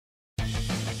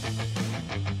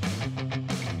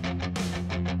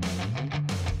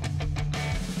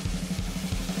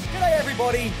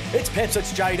everybody, it's Peps,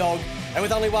 it's J-Dog, and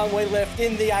with only 1 week left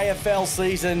in the AFL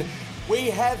season, we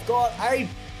have got a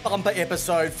bumper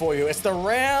episode for you. It's the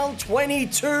Round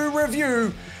 22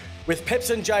 review with Peps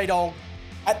and J-Dog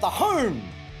at the home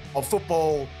of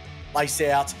football, Lace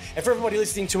Out. And for everybody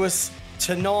listening to us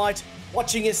tonight,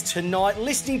 watching us tonight,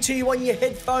 listening to you on your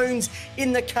headphones,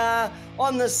 in the car,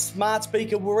 on the smart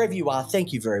speaker, wherever you are,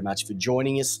 thank you very much for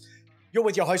joining us. You're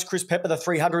with your host, Chris Pepper, the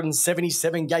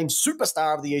 377-game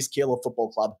superstar of the East Keilor Football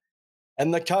Club,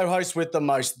 and the co-host with the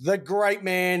most, the great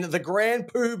man, the grand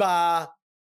poobah,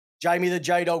 Jamie the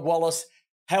J-Dog Wallis.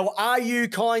 How are you,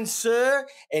 kind sir?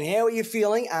 And how are you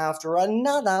feeling after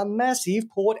another massive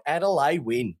Port Adelaide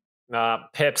win?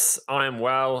 Peps, I am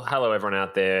well. Hello, everyone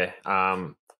out there.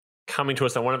 Coming to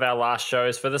us on one of our last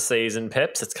shows for the season,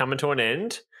 Peps. It's coming to an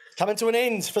end. Coming to an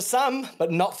end for some,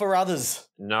 but not for others.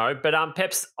 No, but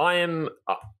Peps, I am.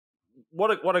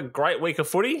 What a great week of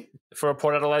footy for a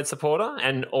Port Adelaide supporter,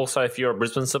 and also if you're a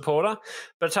Brisbane supporter.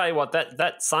 But I tell you what,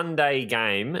 that Sunday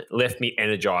game left me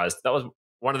energised. That was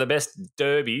one of the best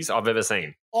derbies I've ever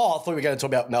seen. Oh, I thought we were going to talk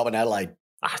about Melbourne Adelaide.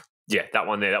 Yeah, that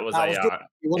one there. That was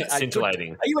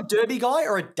scintillating. Are you a derby guy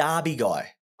or a derby guy?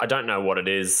 I don't know what it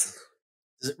is.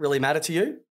 Does it really matter to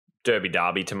you? Derby,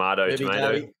 tomato.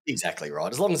 Derby. Exactly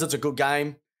right. As long as it's a good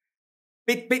game.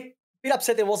 Bit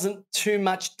upset there wasn't too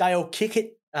much Dale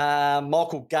Kickett,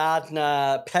 Michael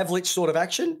Gardner, Pavlich sort of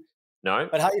action. No.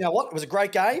 But hey, you know what? It was a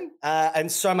great game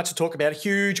and so much to talk about. A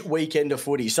huge weekend of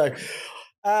footy. So,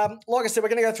 like I said, we're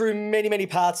going to go through many, many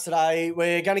parts today.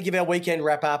 We're going to give our weekend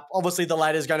wrap-up. Obviously, the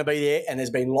ladder's going to be there and there's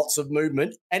been lots of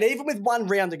movement. And even with one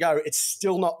round to go, it's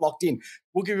still not locked in.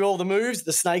 We'll give you all the moves,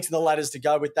 the snakes and the ladders to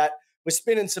go with that. We're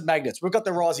spinning some magnets. We've got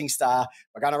the rising star.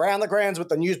 We're going around the grounds with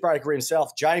the newsbreaker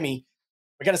himself, Jamie.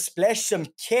 We're going to splash some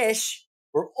cash.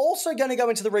 We're also going to go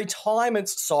into the retirement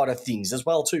side of things as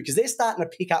well too, because they're starting to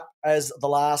pick up as the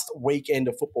last weekend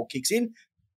of football kicks in.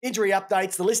 Injury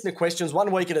updates, the listener questions,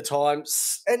 1 week at a time.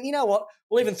 And you know what?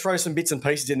 We'll even throw some bits and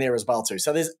pieces in there as well too.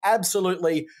 So there's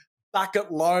absolutely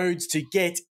bucket loads to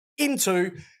get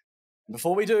into. And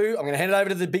before we do, I'm going to hand it over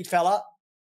to the big fella.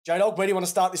 J-Dog, where do you want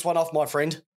to start this one off, my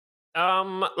friend?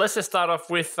 Let's just start off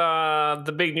with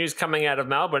the big news coming out of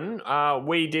Melbourne.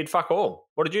 We did fuck all.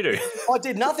 What did you do? I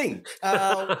did nothing.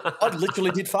 I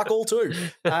literally did fuck all too.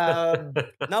 No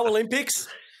Olympics.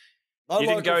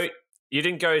 You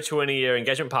didn't go to any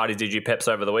engagement parties, did you, Peps,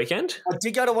 over the weekend? I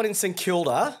did go to one in St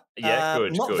Kilda. Yeah,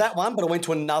 good. Not that one, but I went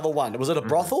to another one. It was at a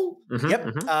brothel. Mm-hmm, yep.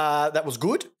 Mm-hmm. That was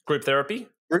good. Group therapy?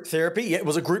 Group therapy. Yeah, it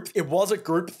was a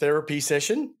group therapy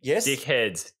session. Yes.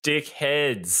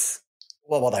 Dickheads.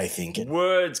 What were they thinking?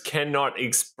 Words cannot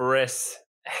express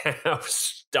how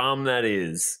dumb that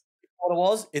is. What it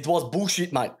was? It was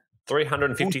bullshit, mate.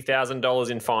 $350,000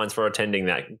 in fines for attending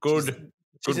that. Good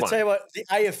one. Tell you what, the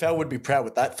AFL would be proud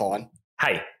with that fine.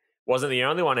 Hey, wasn't the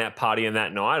only one out partying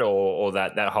that night or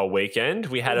that whole weekend.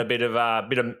 We had a bit of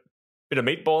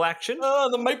meatball action. Oh,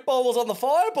 the meatball was on the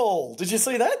fireball. Did you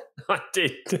see that? I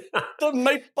did. The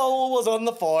meatball was on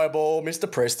the fireball, Mr.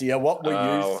 Prestia. What were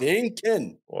you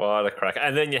thinking? What a crack.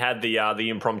 And then you had the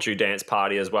impromptu dance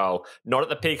party as well. Not at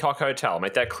the Peacock Hotel.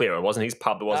 Make that clear. It wasn't his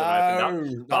pub that wasn't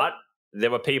opened up. But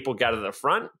there were people gathered at the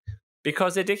front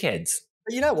because they're dickheads.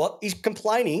 But you know what? He's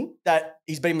complaining that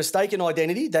he's been mistaken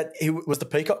identity, that he was the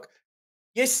Peacock.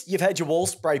 Yes, you've had your wall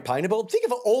spray painted, but think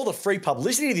of all the free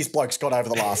publicity this bloke's got over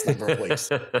the last number of weeks.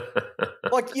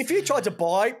 Like, if you tried to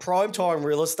buy primetime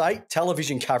real estate,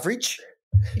 television coverage,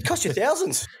 it cost you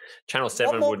thousands. Channel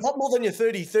 7 would... Not more than your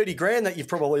 30 grand that you've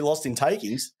probably lost in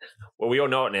takings. Well, we all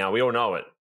know it now. We all know it.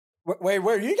 Where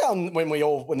are you going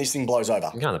when this thing blows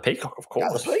over? I'm going to the Peacock, of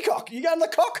course. The Peacock. You going to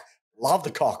the Cock? Love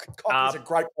the Cock. Cock is a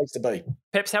great place to be.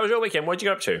 Peps, how was your weekend? What did you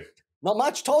get up to? Not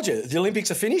much. Told you. The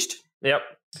Olympics are finished. Yep.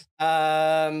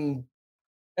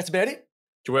 That's about it.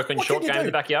 Did you work on your short game in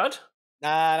the backyard?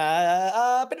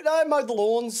 Nah. But I mowed the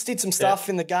lawns, did some stuff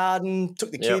in the garden,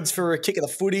 took the kids for a kick of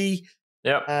the footy.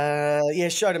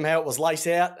 Yep. Showed them how it was lace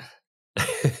out.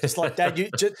 just like I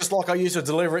used to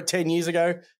deliver it 10 years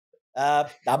ago. You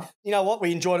know what?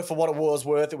 We enjoyed it for what it was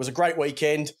worth. It was a great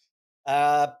weekend.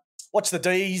 Watched the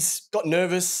D's, got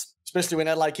nervous, especially when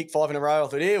Adelaide kicked 5 in a row. I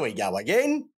thought, here we go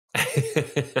again.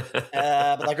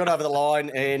 But they got over the line,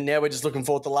 and now we're just looking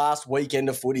forward to the last weekend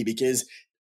of footy because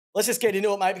let's just get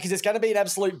into it, mate, because it's going to be an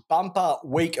absolute bumper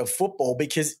week of football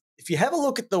because if you have a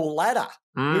look at the ladder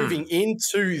moving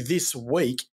into this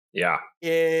week,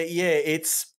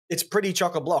 it's pretty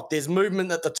chock-a-block. There's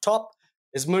movement at the top.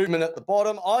 There's movement at the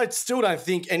bottom. I still don't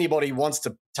think anybody wants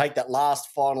to take that last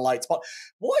final 8 spot.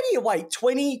 Why do you wait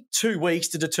 22 weeks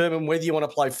to determine whether you want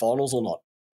to play finals or not?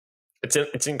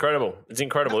 It's incredible. It's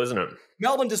incredible, isn't it?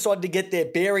 Melbourne decided to get their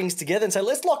bearings together and say,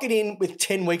 let's lock it in with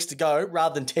 10 weeks to go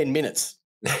rather than 10 minutes.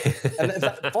 And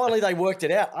finally they worked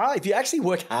it out. If you actually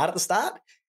work hard at the start,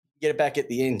 you get it back at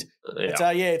the end. Yeah.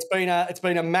 But it's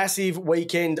been a massive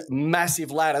weekend,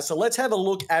 massive ladder. So let's have a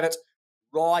look at it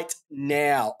right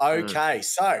now. Okay,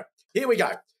 so here we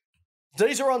go.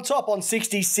 These are on top on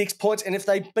 66 points, and if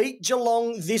they beat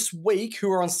Geelong this week, who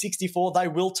are on 64, they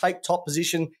will take top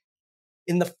position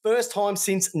in the first time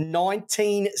since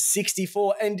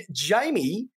 1964. And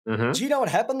Jamie, do you know what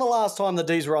happened the last time the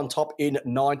D's were on top in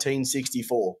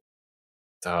 1964?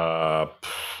 Polio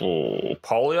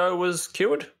was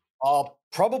cured?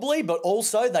 Probably, but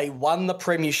also they won the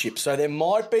premiership. So there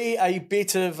might be a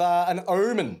bit of an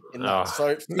omen in that.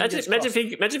 So imagine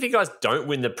if you guys don't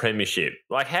win the premiership.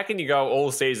 Like, how can you go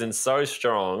all season so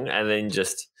strong and then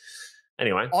just...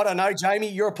 Anyway. I don't know, Jamie.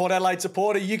 You're a Port Adelaide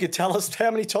supporter. You could tell us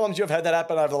how many times you've had that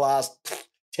happen over the last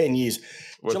 10 years.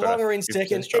 Geelong are in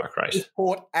second. It's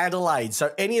Port Adelaide.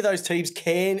 So any of those teams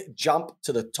can jump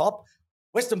to the top.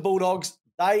 Western Bulldogs,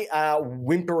 they are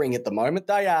whimpering at the moment.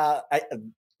 They're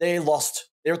lost.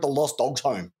 They're at the lost dogs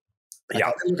home.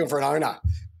 They're looking for an owner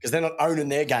because they're not owning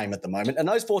their game at the moment. And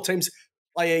those four teams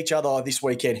play each other this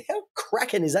weekend. How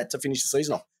cracking is that to finish the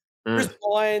season off? Brisbane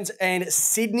Lions and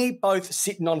Sydney both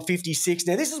sitting on 56.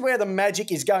 Now, this is where the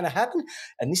magic is going to happen,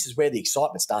 and this is where the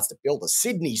excitement starts to build. The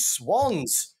Sydney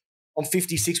Swans on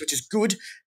 56, which is good.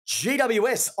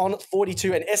 GWS on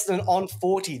 42 and Essendon on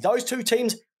 40. Those two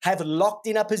teams have locked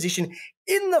in a position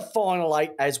in the final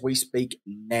 8 as we speak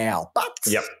now. But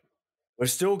we've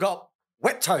still got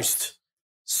wet toast,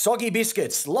 soggy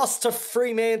biscuits, lost to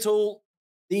Fremantle.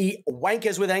 The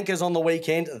wankers with anchors on the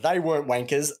weekend, they weren't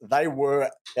wankers. They were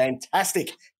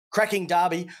fantastic. Cracking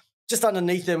derby. Just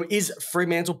underneath them is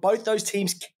Fremantle. Both those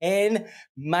teams can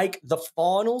make the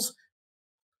finals.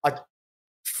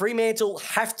 Fremantle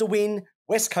have to win.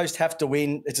 West Coast have to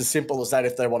win. It's as simple as that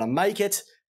if they want to make it.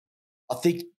 I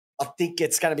think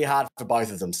it's going to be hard for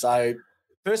both of them. So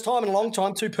first time in a long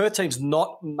time, two Perth teams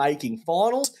not making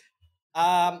finals.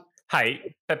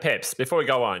 Hey, Peps, before we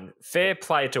go on, fair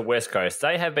play to West Coast.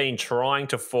 They have been trying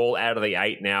to fall out of the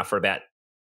 8 now for about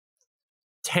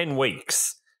 10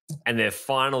 weeks, and they've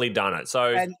finally done it.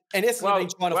 So, and Essendon have been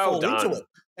trying to fall into it.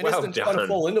 And Essendon trying to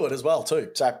fall into it as well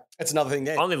too. So that's another thing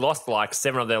there. Only lost like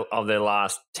 7 of their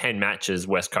last 10 matches,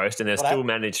 West Coast, and they've still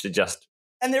managed to just...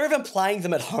 And they're even playing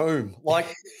them at home.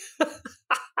 Like,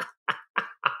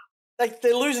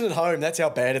 they're losing at home. That's how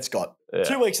bad it's got.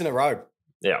 2 weeks in a row.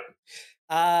 Yeah.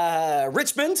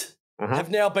 Richmond have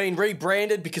now been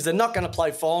rebranded because they're not going to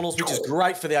play finals, which is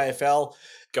great for the AFL.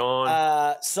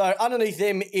 Gone. So underneath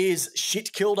them is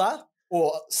Shit Kilda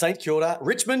or St Kilda.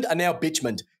 Richmond are now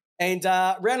Bitchmond. And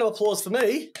round of applause for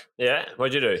me. Yeah,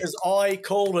 what'd you do? Because I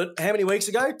called it how many weeks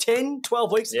ago? 10,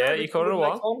 12 weeks ago? Yeah, you called it a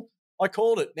while. I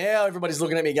called it. Now everybody's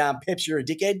looking at me going, Peps, you're a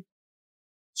dickhead.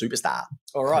 Superstar.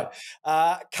 All right.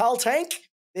 Carlton,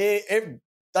 they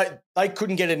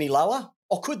couldn't get any lower.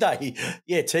 Or could they?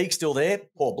 Yeah, Teague's still there.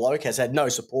 Poor bloke has had no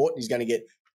support. He's going to get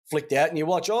flicked out. And you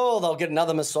watch, they'll get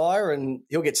another Messiah and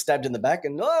he'll get stabbed in the back.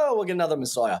 And, we'll get another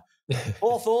Messiah.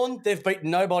 Hawthorn, they've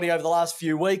beaten nobody over the last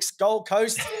few weeks. Gold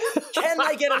Coast, can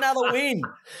they get another win?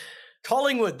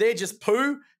 Collingwood, they're just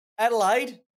poo.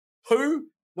 Adelaide, poo.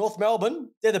 North Melbourne,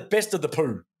 they're the best of the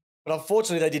poo. But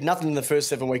unfortunately, they did nothing in the first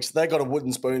 7 weeks. They got a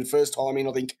wooden spoon first time in,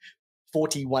 I think,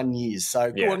 41 years.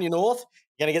 So good on you, North.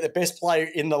 You're going to get the best player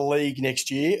in the league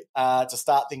next year to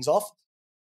start things off.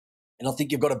 And I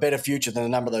think you've got a better future than a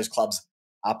number of those clubs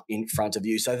up in front of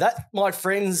you. So that, my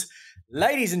friends,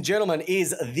 ladies and gentlemen,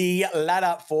 is the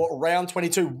ladder for round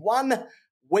 22. One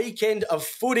weekend of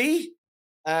footy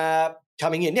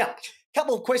coming in. Now,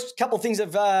 couple of things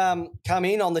have come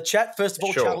in on the chat. First of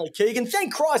all, Charlie Keegan.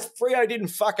 Thank Christ Freo didn't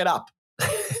fuck it up.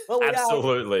 Well,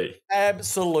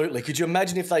 absolutely. Could you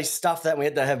imagine if they stuffed that and we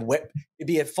had to have wet? It'd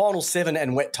be a final 7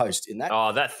 and wet toast in that.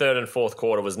 Oh, that third and fourth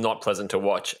quarter was not pleasant to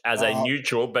watch as a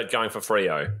neutral, but going for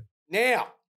Freo. Now,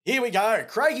 here we go.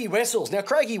 Craigie Wessels. Now,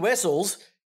 Craigie Wessels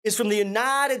is from the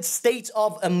United States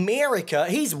of America.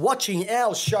 He's watching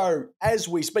our show as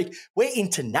we speak. We're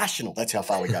international. That's how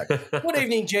far we go. Good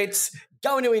evening, gents.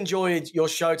 Going to enjoy your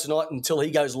show tonight until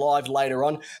he goes live later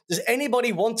on. Does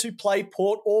anybody want to play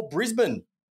Port or Brisbane?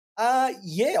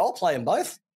 Yeah, I'll play them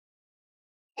both.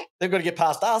 They've got to get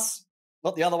past us,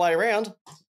 not the other way around.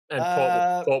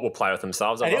 And Port will play with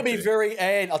themselves.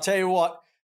 And I'll tell you what,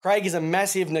 Craig is a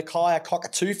massive Nakia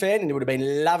Cockatoo fan, and he would have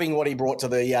been loving what he brought to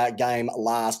the game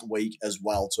last week as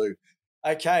well too.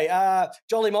 Okay,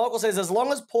 Jolly Michael says, as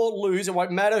long as Port lose, it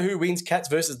won't matter who wins Cats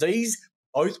versus D's.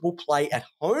 Both will play at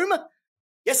home.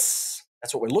 Yes,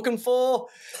 That's what we're looking for.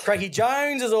 Craigie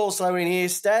Jones is also in here.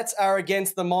 Stats are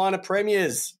against the minor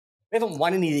premiers. We haven't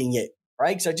won anything yet,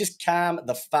 Craig, so just calm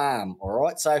the farm, all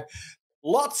right? So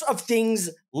lots of things,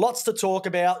 lots to talk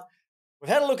about. We've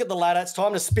had a look at the ladder. It's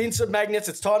time to spin some magnets.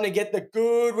 It's time to get the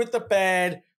good with the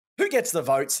bad. Who gets the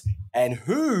votes and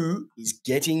who is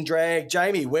getting dragged?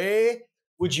 Jamie, where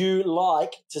would you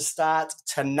like to start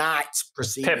tonight's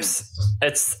proceedings?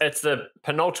 Peps, it's the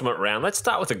penultimate round. Let's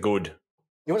start with the good.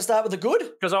 You want to start with the good?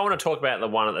 Because I want to talk about the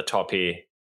one at the top here.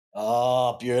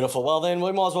 Oh, beautiful. Well, then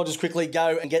we might as well just quickly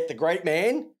go and get the great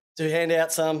man to hand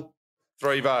out some...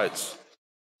 3 votes.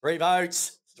 3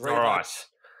 votes. All right.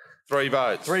 3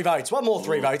 votes. 3 votes. One more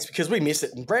 3 votes because we miss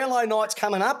it. And Brownlow night's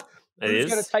coming up.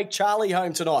 Who's going to take Charlie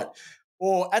home tonight?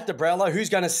 Or at the Brownlow, who's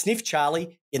going to sniff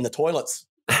Charlie in the toilets?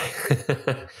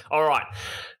 All right.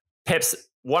 Peps,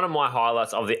 one of my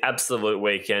highlights of the absolute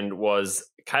weekend was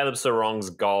Caleb Sarong's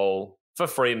goal for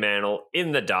Fremantle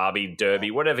in the derby,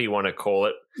 whatever you want to call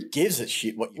it. Who gives a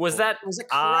shit what you was call that it? Was it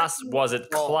arse? Was it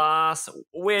goal? class?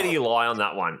 Where do you lie on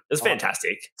that one? It's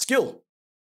fantastic. Skill.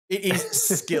 It is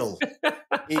skill.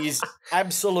 It is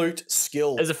absolute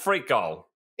skill. It's a freak goal.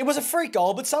 It was a freak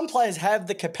goal, but some players have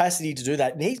the capacity to do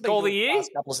that. And he's been Goal of the doing it year?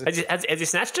 last couple of Has he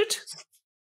snatched it?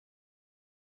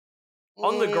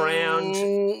 On the ground,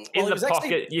 in the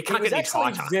pocket, you can't get any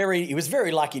tighter. He was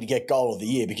very lucky to get goal of the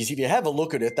year because if you have a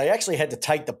look at it, they actually had to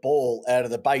take the ball out of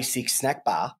the basic snack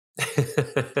bar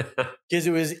because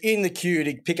it was in the queue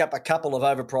to pick up a couple of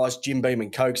overpriced Jim Beam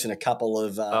and Cokes and a couple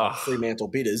of Fremantle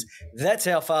bitters. That's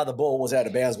how far the ball was out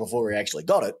of bounds before he actually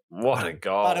got it. What a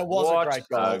goal. But it was a great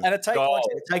goal. And it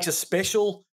takes a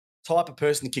special type of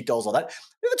person to kick goals like that. Have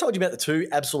I ever told you about the 2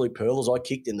 absolute pearlers I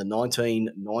kicked in the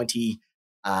 1990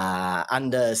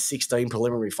 under 16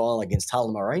 preliminary final against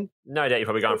Harlan Marine? No doubt you're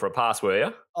probably going for a pass, were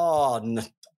you? Oh, no.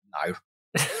 No.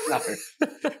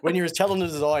 When you're as talented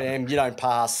as I am, you don't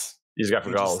pass. You just go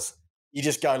for goals. You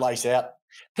just go lace out.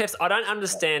 Peps, I don't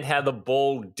understand how the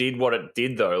ball did what it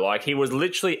did, though. Like, he was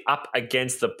literally up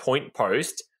against the point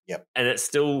post, and it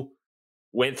still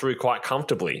went through quite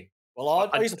comfortably. Well,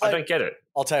 I don't get it.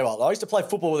 I'll tell you what. I used to play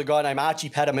football with a guy named Archie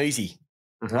Patamisi,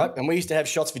 right? And we used to have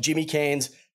shots for Jimmy cans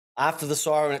after the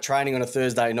siren at training on a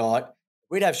Thursday night.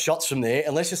 We'd have shots from there,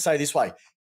 and let's just say this way.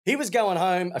 He was going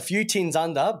home a few tins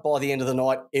under by the end of the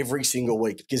night every single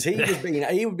week because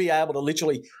he would be able to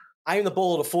literally aim the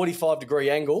ball at a 45-degree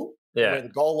angle where the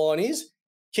goal line is,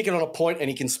 kick it on a point,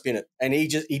 and he can spin it. And he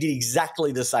did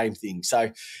exactly the same thing.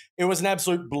 So it was an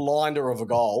absolute blinder of a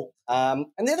goal. And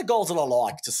they're the goals that I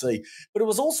like to see. But it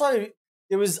was also I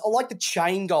like the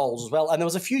chain goals as well. And there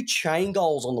was a few chain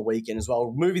goals on the weekend as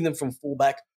well, moving them from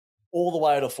fullback all the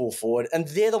way to full forward. And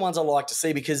they're the ones I like to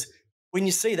see because when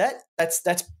you see that, that's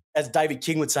as David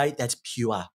King would say, that's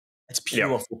pure. That's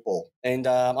pure football. And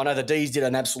I know the D's did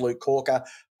an absolute corker.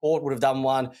 Port would have done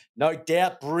one. No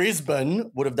doubt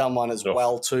Brisbane would have done one as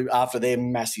well too after their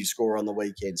massive score on the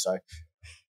weekend. So,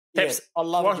 Peps, I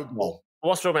love a good goal.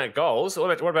 What's talking about goals?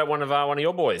 What about one of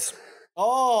your boys?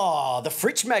 Oh, the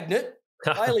Fritsch magnet,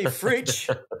 Bailey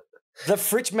Fritsch, the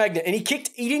Fritsch magnet, and he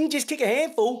didn't just kick a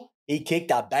handful. He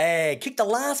kicked a bag. Kicked the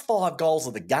last 5 goals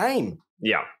of the game.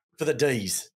 Yeah, for the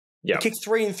D's. Yeah, he kicked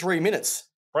 3 in 3 minutes.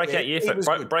 Breakout year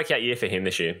for him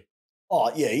this year. Oh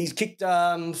yeah, he's kicked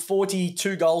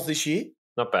 42 goals this year.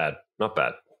 Not bad.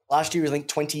 Last year, I think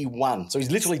 21. So he's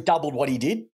literally doubled what he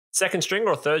did. Second string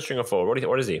or third string or forward?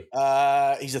 What is he?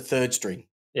 He's a third string.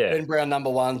 Yeah. Ben Brown number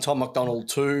 1, Tom McDonald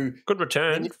 2. Good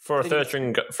return for a third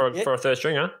string for a third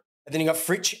stringer. And then you got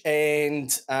Fritsch and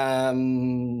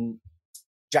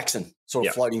Jackson sort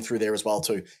of floating through there as well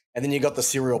too. And then you got the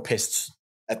serial pests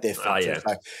at their front.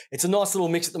 So it's a nice little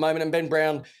mix at the moment. And Ben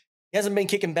Brown, he hasn't been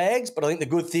kicking bags, but I think the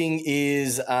good thing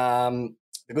is the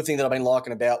good thing that I've been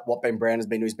liking about what Ben Brown has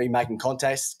been doing is been making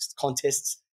contests,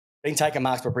 been taking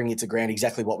marks but bringing it to ground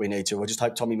exactly what we need to. I just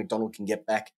hope Tommy McDonald can get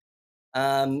back.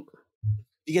 If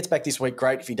he gets back this week,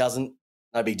 great. If he doesn't,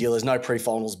 no big deal. There's no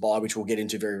pre-finals bye, which we'll get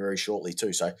into very, very shortly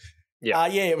too. So,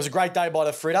 it was a great day by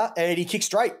the Fritter, and he kicked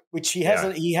straight, which he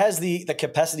hasn't. He has the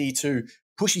capacity to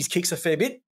push his kicks a fair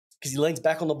bit because he leans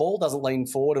back on the ball, doesn't lean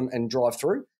forward and drive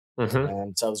through. So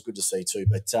it was good to see too.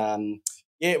 But,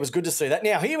 it was good to see that.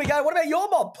 Now, here we go. What about your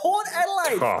mob? Port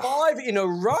Adelaide, 5 in a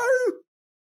row.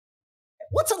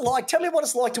 What's it like? Tell me what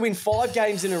it's like to win 5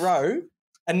 games in a row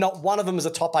and not one of them is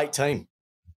a top 8 team.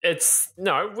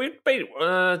 We've beat,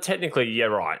 technically,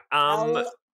 right.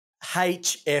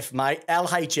 LHF, mate.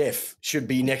 LHF should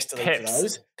be next to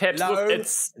those.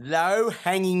 Peps,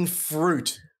 low-hanging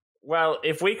fruit. Well,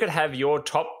 if we could have your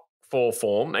top 4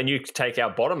 form and you could take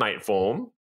our bottom 8 form,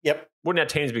 wouldn't our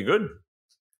teams be good?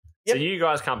 Yep. So you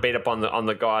guys can't beat up on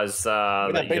the guys.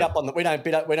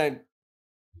 We don't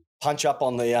punch up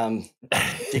on the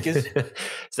dickers.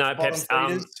 So no, Peps.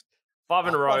 5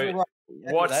 in a row.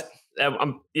 What?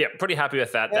 I'm pretty happy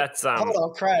with that. Yeah, That's hold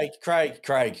on, Craig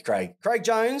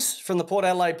Jones from the Port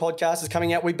Adelaide podcast is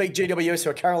coming out. We beat GWS, who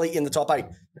are currently in the top 8,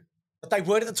 but they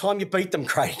weren't at the time you beat them,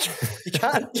 Craig.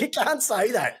 You can't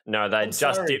say that. No, they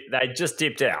just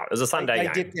dipped out. It was a Sunday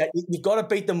game. Dipped out. You've got to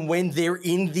beat them when they're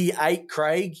in the 8,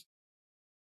 Craig.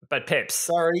 But Peps,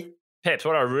 sorry. Peps,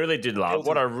 what I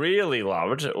really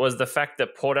loved was the fact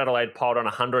that Port Adelaide piled on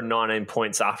 119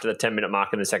 points after the 10-minute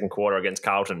mark in the second quarter against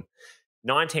Carlton.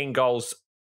 19 goals.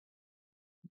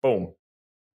 Boom.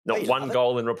 Not one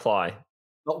goal in reply.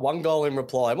 Not one goal in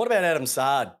reply. And what about Adam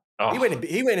Sard? Oh. He went a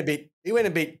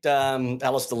bit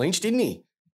Alistair Lynch, didn't he?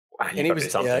 And he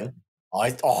was something.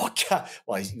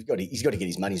 He's got to get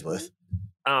his money's worth.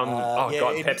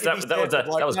 God, Peps,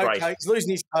 that was great. Coach, he's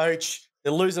losing his coach.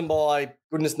 They're losing by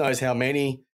goodness knows how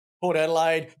many. Port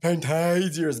Adelaide,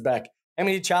 Fantasia is back. How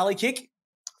many did Charlie kick?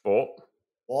 4.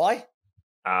 Why?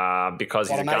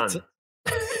 Because he's a gun.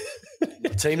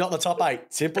 Team not in the top 8.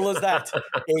 Simple as that.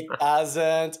 It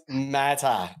doesn't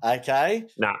matter. Okay.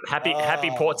 No,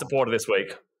 happy Port supporter this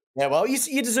week. Yeah, well,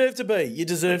 you deserve to be. You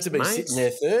deserve to be sitting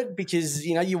there third because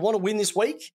you want to win this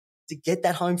week to get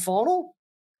that home final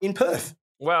in Perth.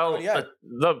 Well,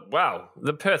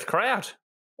 the Perth crowd.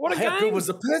 What a game! How good was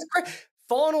the Perth crowd?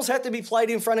 Finals have to be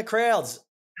played in front of crowds,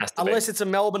 unless it's a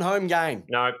Melbourne home game.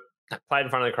 No, played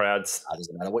in front of the crowds. It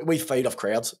doesn't matter. We feed off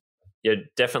crowds. You're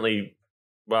definitely.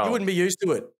 Well, you wouldn't be used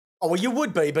to it. Oh, well, you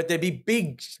would be, but there'd be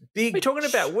big. What are you talking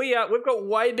about? We've got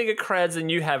way bigger crowds than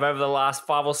you have over the last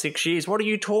 5 or 6 years. What are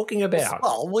you talking about?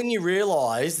 Well, when you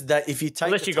realise that if you take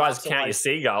unless you guys count your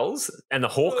Seagulls and the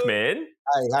Hawkman.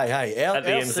 Hey! At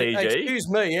the MCG. Excuse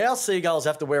me, our Seagulls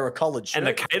have to wear a collared shirt. And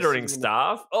the catering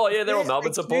staff. Oh, yeah, they're all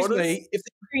Melbourne supporters. Me, if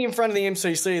they're sitting in front of the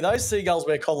MCC, those Seagulls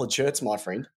wear collared shirts, my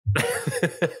friend.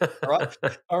 All right?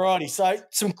 All righty. So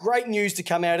some great news to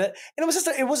come out of it. And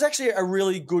it was actually a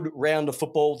really good round of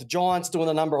football. The Giants doing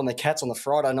a number on the Cats on the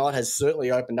Friday night has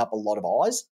certainly opened up a lot of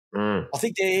eyes. I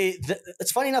think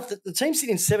it's funny enough that the team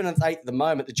sitting 7th and 8th at the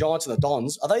moment, the Giants and the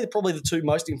Dons, are they probably the 2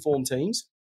 most informed teams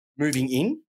moving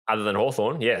in? Other than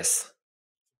Hawthorn, yes.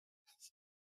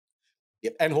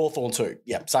 Yep, and Hawthorn too.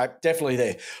 Yep, so definitely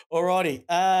there. All righty.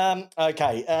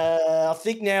 Okay. I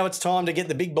think now it's time to get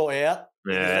the big boy out.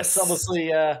 Yes. That's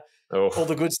obviously all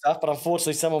the good stuff, but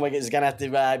unfortunately someone is going to have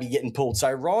to be getting pulled.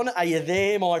 So, Ron, are you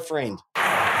there, my friend?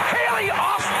 Haley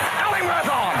off, Ellingworth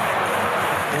on.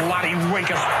 Bloody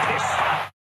weak as piss.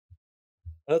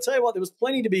 And I'll tell you what, there was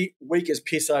plenty to be weak as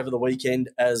piss over the weekend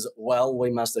as well.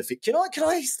 We must have fit. Can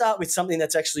I start with something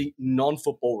that's actually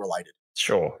non-football related?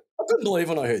 Sure. I couldn't believe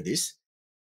when I heard this.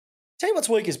 Tell you what's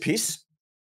weak as piss.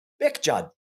 Beck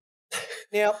Judd.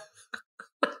 Now,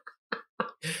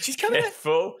 she's coming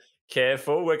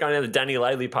Careful. We're going down the Danny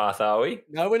Laidley path, are we?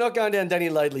 No, we're not going down Danny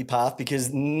Laidley path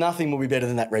because nothing will be better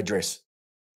than that red dress.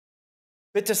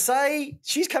 But to say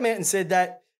she's come out and said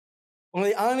that one of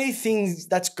the only things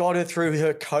that's got her through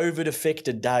her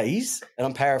COVID-affected days, and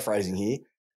I'm paraphrasing here,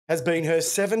 has been her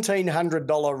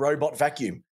 $1,700 robot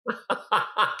vacuum.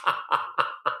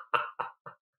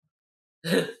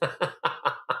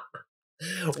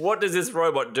 What does this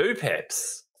robot do,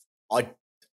 Peps? I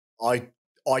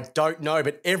don't know,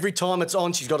 but every time it's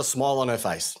on, she's got a smile on her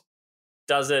face.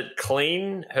 Does it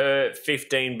clean her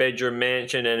 15-bedroom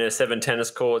mansion and her 7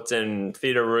 tennis courts and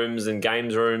theatre rooms and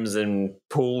games rooms and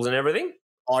pools and everything?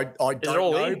 I don't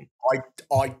know.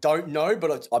 I don't know,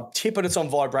 but I'm tipping it's on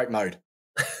vibrate mode.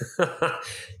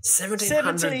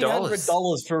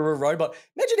 $1,700 for a robot.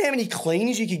 Imagine how many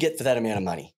cleaners you could get for that amount of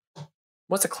money.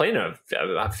 What's a cleaner?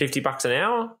 $50 an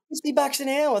hour? $50 an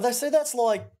hour. So that's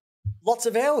like lots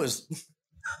of hours.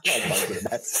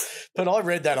 But I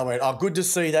read that. I went, good to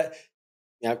see that.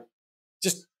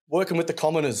 Just working with the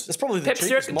commoners. It's probably the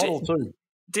cheapest model too.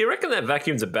 Do you reckon that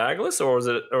vacuum's a bagless, or is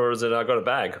it got a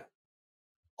bag?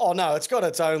 Oh no, it's got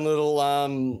its own little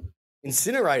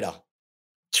incinerator.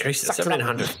 Jesus,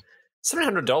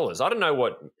 $700. I don't know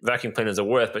what vacuum cleaners are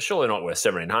worth, but surely not worth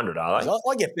 $1,700, are they?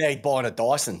 I get bagged buying a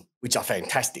Dyson, which are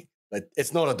fantastic, but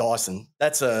it's not a Dyson.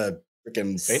 That's a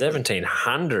freaking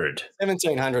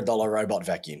 $1,700 robot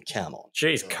vacuum. Come on.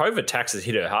 Jeez, COVID taxes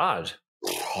hit her hard.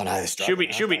 I know. She'll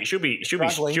be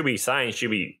saying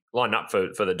she'll be lined up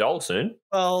for the dole soon.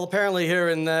 Well, apparently her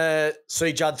and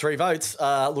C. Judd 3 votes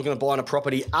are looking at buying a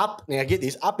property up. Now get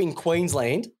this, up in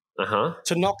Queensland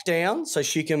to knock down so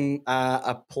she can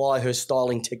apply her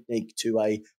styling technique to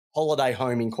a holiday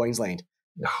home in Queensland.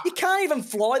 You can't even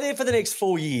fly there for the next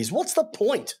 4 years. What's the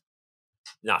point?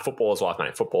 Nah, football's life,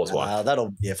 mate. Football's life.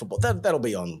 Football. That'll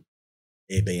be on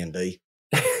Airbnb.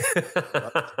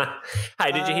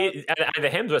 Hey, did you hear the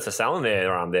Hemsworths are selling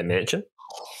their mansion?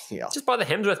 Yeah. Just buy the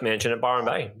Hemsworth mansion at Byron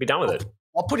Bay. Be done with it.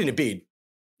 I'll put in a bid.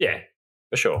 Yeah,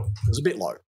 for sure. It was a bit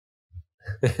low.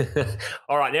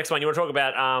 All right, next one. You want to talk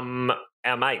about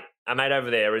our mate over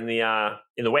there in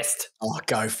the West? Oh,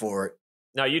 go for it.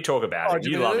 No, you talk about it.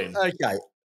 You love him. Okay.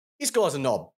 This guy's a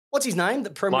knob. What's his name?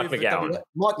 Mike McGowan.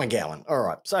 Mike McGowan. All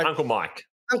right. So Uncle Mike.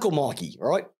 Uncle Mikey,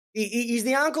 right? He's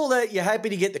the uncle that you're happy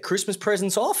to get the Christmas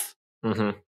presents off,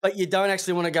 but you don't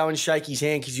actually want to go and shake his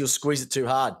hand because you'll squeeze it too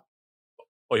hard.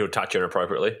 Or he'll touch you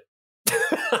inappropriately.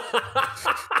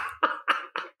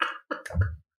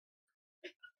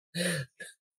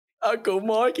 Uncle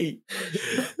Mikey.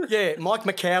 Yeah, Mike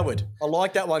McCoward. I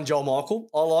like that one, Joel Michael.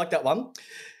 I like that one.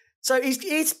 So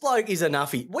his bloke is a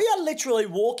nuffy. We are literally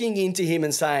walking into him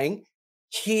and saying,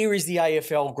 here is the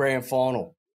AFL grand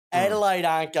final. Adelaide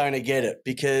aren't going to get it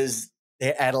because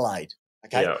they're Adelaide,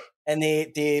 okay? Yeah. And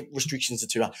their restrictions are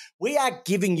too hard. We are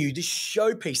giving you the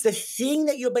showpiece, the thing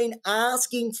that you've been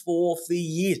asking for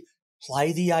years.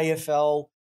 Play the AFL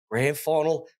grand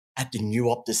final at the new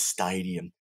Optus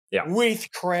Stadium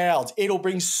with crowds. It'll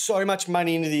bring so much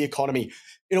money into the economy.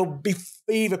 It'll be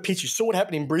fever pitch. You saw what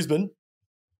happened in Brisbane.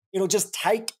 It'll just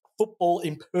take football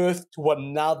in Perth to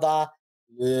another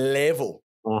level.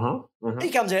 He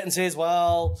comes out and says,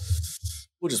 well,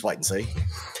 we'll just wait and see.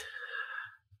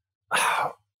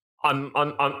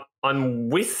 I'm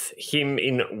with him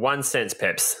in one sense,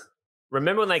 Peps.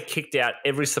 Remember when they kicked out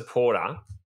every supporter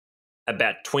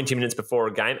about 20 minutes before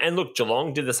a game? And look,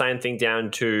 Geelong did the same thing down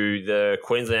to the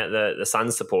Queensland, the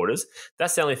Suns supporters.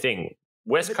 That's the only thing.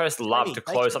 West Coast love to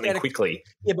close something quickly.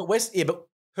 Yeah, but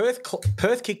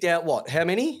Perth kicked out what? How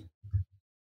many?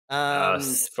 For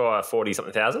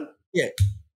 40-something thousand. Yeah.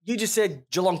 You just said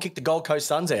Geelong kicked the Gold Coast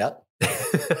Suns out.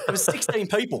 It was 16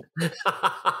 people.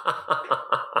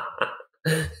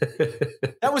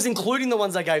 That was including the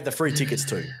ones they gave the free tickets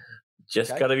to.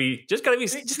 Just gotta be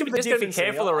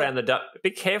careful around the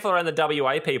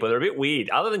WA people. They're a bit weird.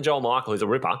 Other than Joel Michael, who's a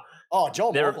ripper. Oh,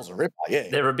 Joel Michael's a ripper. Yeah,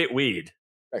 they're a bit weird.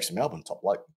 Actually, Melbourne top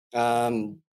bloke.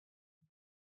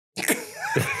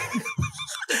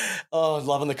 Oh,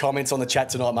 loving the comments on the chat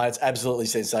tonight, mate. It's absolutely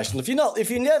sensational. If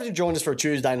you never joined us for a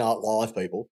Tuesday night live,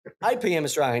 people, 8 p.m.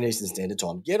 Australian Eastern Standard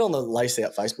Time, get on the Lace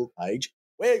Out Facebook page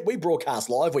where we broadcast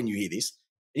live when you hear this.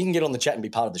 You can get on the chat and be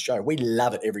part of the show. We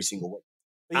love it every single week.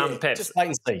 Peps, just wait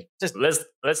and see.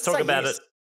 Let's talk about it.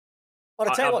 But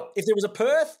I tell you what, if there was a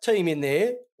Perth team in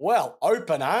there, well,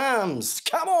 open arms.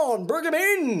 Come on, bring them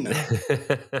in. Bring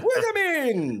them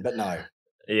in. But no.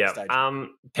 Yeah.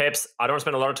 Peps, I don't want to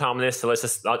spend a lot of time on this, so I'm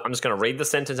just going to read the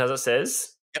sentence as it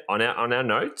says on our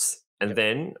notes, and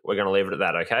then we're going to leave it at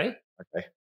that, okay? Okay.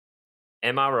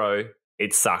 MRO,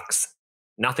 it sucks.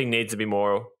 Nothing needs to be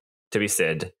more to be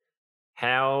said.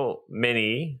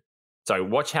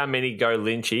 Watch how many go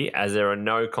lynchy, as there are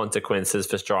no consequences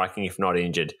for striking if not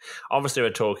injured. Obviously,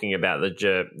 we're talking about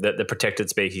the protected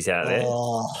species out there.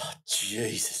 Oh,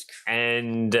 Jesus Christ.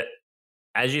 And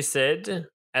as you said,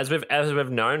 as we've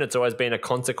known, it's always been a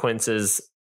consequences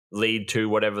lead to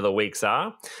whatever the weeks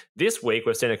are. This week,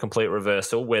 we've seen a complete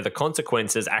reversal where the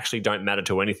consequences actually don't matter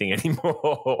to anything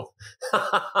anymore.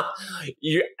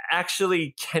 You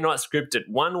actually cannot script it.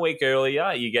 1 week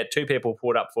earlier, you get 2 people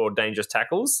pulled up for dangerous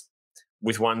tackles,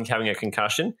 with one having a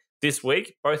concussion. This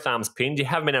week, both arms pinned. You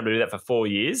haven't been able to do that for 4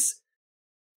 years.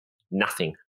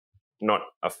 Nothing. Not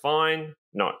a fine,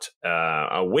 not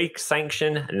a week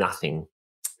sanction, nothing.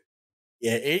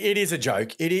 Yeah, it is a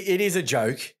joke. It is a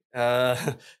joke.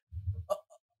 I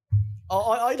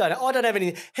don't have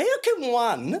anything. How can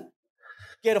one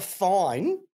get a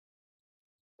fine?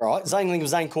 Right,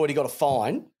 Zane Cordy got a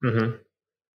fine,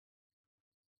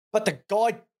 but the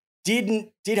guy did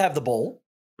have the ball.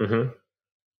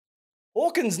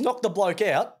 Hawkins knocked the bloke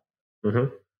out.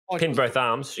 Pinned both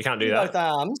arms. You can't do that. Both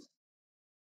arms.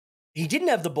 He didn't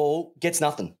have the ball. Gets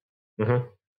nothing.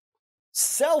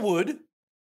 Selwood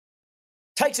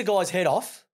takes a guy's head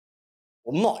off.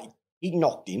 Well, he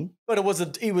knocked him, but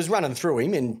he was running through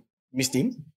him and missed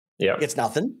him. Yeah, gets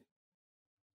nothing.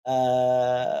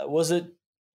 Was it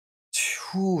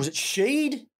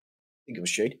Sheed? I think it was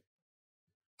Sheed.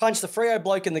 Punched the Freo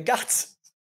bloke in the guts.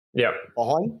 Yeah,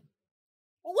 behind.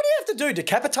 Well, what do you have to do?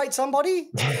 Decapitate somebody?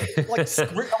 Like,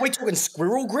 are we talking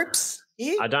squirrel grips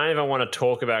here? I don't even want to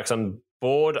talk about it because I'm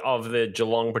bored of the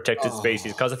Geelong protected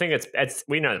species, because I think it's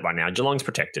we know it by now. Geelong's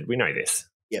protected. We know this.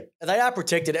 Yeah, they are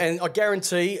protected, and I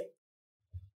guarantee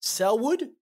Selwood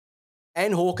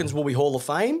and Hawkins will be Hall of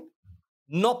Fame,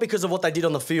 not because of what they did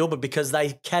on the field, but because they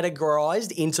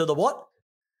categorised into the what?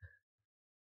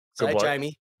 Good bloke.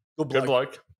 Jamie. Good bloke. Good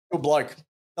bloke. Good bloke.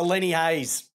 The Lenny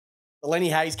Hayes. The Lenny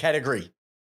Hayes category.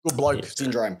 Good bloke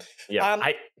syndrome. Yeah.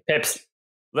 Hey, Peps,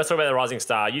 let's talk about the Rising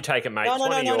Star. You take it, mate. No.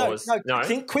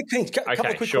 Quick thing. Couple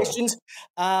of quick questions.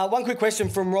 One quick question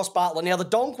from Ross Bartlett. Now, the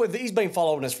Donk, he's been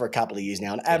following us for a couple of years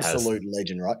now, an absolute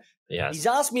legend, right? Yes. He's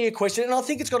asked me a question, and I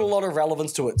think it's got a lot of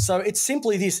relevance to it. So it's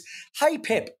simply this. Hey,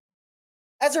 Pep,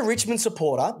 as a Richmond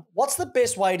supporter, what's the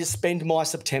best way to spend my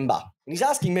September? And he's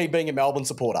asking me, being a Melbourne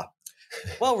supporter.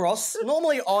 Well, Ross,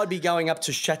 normally I'd be going up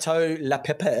to Chateau La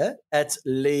Pepper at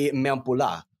Les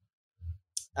Mountboulard.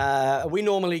 We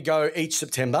normally go each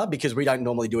September because we don't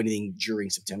normally do anything during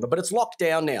September, but it's locked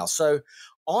down now. So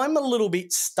I'm a little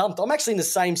bit stumped. I'm actually in the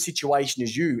same situation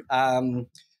as you.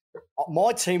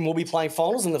 My team will be playing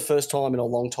finals, and the first time in a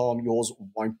long time, yours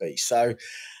won't be. So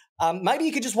maybe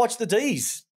you could just watch the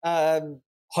Ds,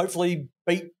 hopefully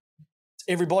beat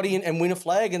everybody and win a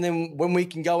flag, and then when we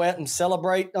can go out and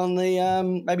celebrate on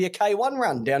the maybe a K1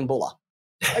 run down Bulla.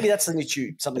 Maybe that's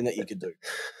something that you could do.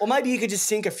 Or maybe you could just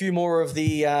sink a few more of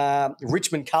the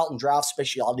Richmond Carlton draft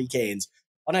speciality cans.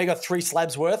 I know you got 3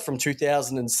 slabs worth from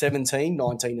 2017,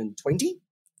 19 and 20.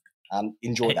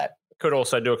 Enjoy that. Could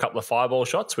also do a couple of fireball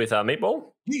shots with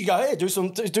meatball. You go ahead, do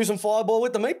some fireball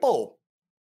with the meatball.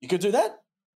 You could do that.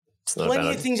 Plenty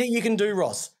of things that you can do,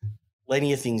 Ross.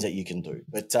 Plenty of things that you can do.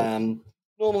 But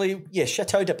normally,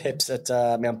 Chateau de Peps at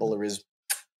Mount Buller is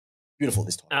beautiful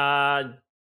this time.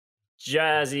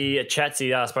 Jazzy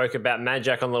Chatsy spoke about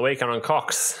Majak on the weekend on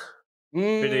Cox.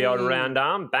 Bit of the old round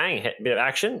arm. Bang, bit of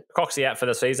action. Coxie out for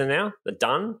the season now. They're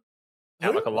done.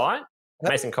 Out like a light.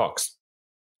 Mason Cox.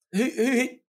 Who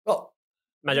hit? Oh.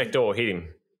 Majak Door hit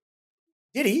him.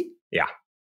 Did he? Yeah.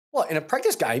 What, in a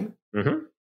practice game? Mm-hmm.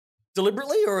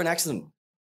 Deliberately or an accident?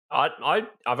 I've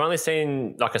only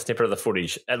seen like a snippet of the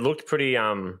footage. It looked pretty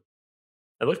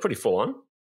full on.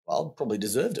 Well, probably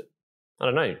deserved it. I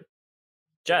don't know.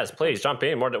 Jazz, please jump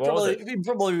in. What was it? He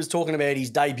probably was talking about his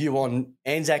debut on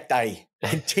Anzac Day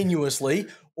continuously,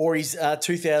 or his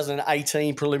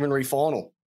 2018 preliminary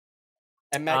final.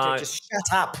 And Magic, just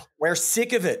shut up. We're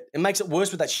sick of it. It makes it worse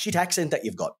with that shit accent that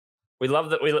you've got. We love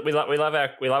that. We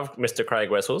love Mr. Craig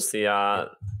Wessels, the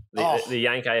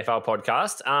Yank AFL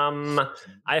podcast.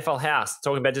 AFL House,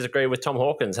 talking about disagree with Tom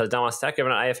Hawkins, has done a stack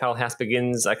given an AFL House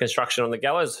begins a construction on the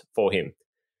gallows for him.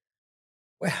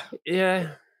 Wow.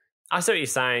 Yeah. I see what you're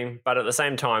saying, but at the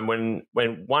same time, when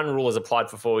one rule is applied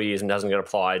for 4 years and doesn't get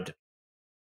applied,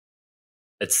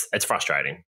 it's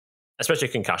frustrating, especially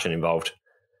concussion involved.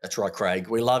 That's right, Craig.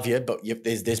 We love you, but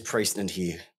there's precedent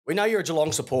here. We know you're a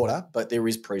Geelong supporter, but there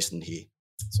is precedent here.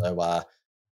 So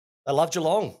they love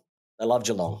Geelong. They love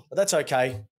Geelong. But that's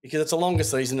okay because it's a longer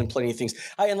season and plenty of things.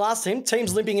 Hey, and last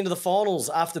teams limping into the finals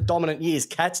after dominant years,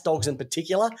 Cats, Dogs in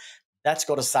particular, that's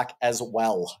got to suck as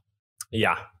well.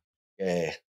 Yeah.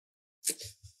 Yeah.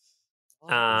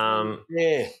 Yeah.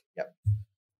 Yep.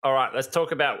 All right, let's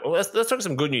talk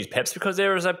some good news, Peps, because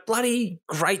there is a bloody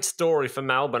great story for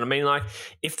Melbourne. I mean, like,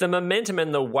 if the momentum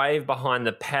and the wave behind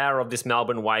the power of this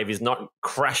Melbourne wave is not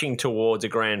crashing towards a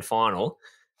grand final,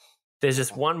 there's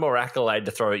just one more accolade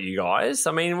to throw at you guys.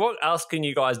 I mean, what else can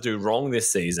you guys do wrong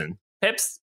this season?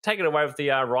 Peps, take it away with the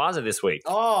riser this week.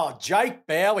 Oh, Jake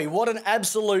Bowie, what an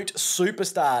absolute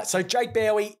superstar. So Jake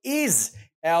Bowie is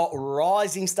our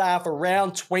rising star for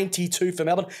round 22 for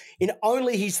Melbourne in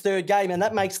only his 3rd game, and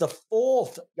that makes the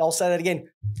 4th, I'll say that again,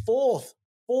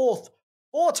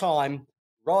 four-time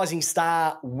rising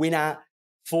star winner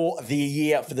for the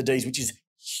year for the Ds, which is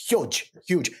huge.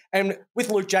 And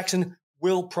with Luke Jackson,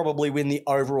 will probably win the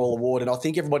overall award, and I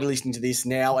think everybody listening to this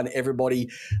now and everybody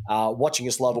watching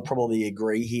us live will probably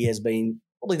agree he has been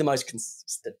probably the most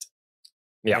consistent.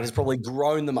 Yeah. And has probably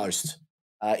grown the most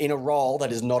in a role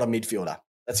that is not a midfielder.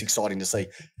 That's exciting to see.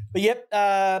 But,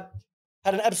 had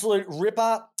an absolute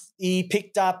ripper. He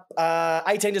picked up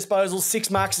 18 disposals, 6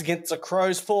 marks against the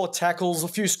Crows, 4 tackles, a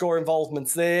few score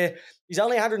involvements there. He's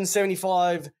only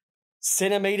 175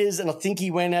 centimetres, and I think he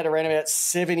went at around about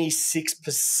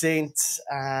 76%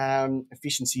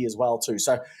 efficiency as well too.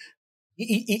 So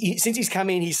he, since he's come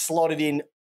in, he's slotted in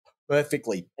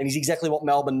perfectly, and he's exactly what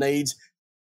Melbourne needs.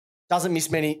 Doesn't miss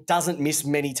many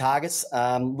targets.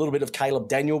 A little bit of Caleb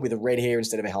Daniel with a red hair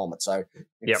instead of a helmet. So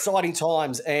exciting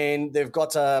times. And they've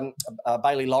got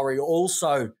Bailey Laurie who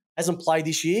also hasn't played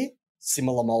this year.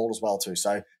 Similar mould as well too.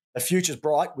 So the future's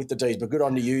bright with the Ds. But good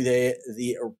on to you there,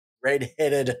 the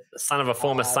red-headed son of a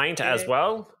former Saint as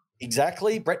well.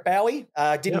 Exactly. Brett Bowie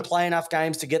didn't play enough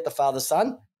games to get the father's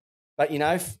son. But,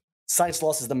 Saints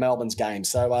loss is the Melbourne's game.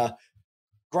 So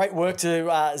great work to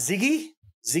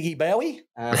Ziggy Bowie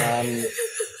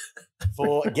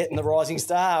for getting the rising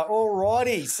star. All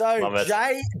righty. So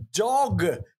Dog.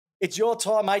 It's your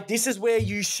time, mate. This is where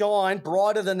you shine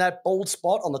brighter than that bald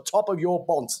spot on the top of your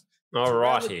bonds. All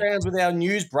righty. Rounds with our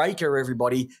news breaker,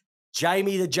 everybody.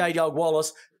 Jamie the J-Dog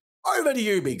Wallis. Over to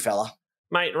you, big fella.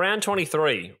 Mate, round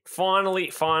 23,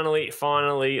 finally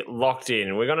locked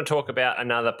in. We're going to talk about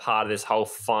another part of this whole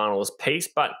finals piece,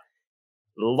 but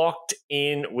locked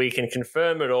in, we can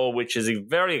confirm it all, which is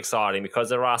very exciting because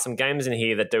there are some games in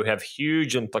here that do have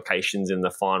huge implications in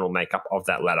the final makeup of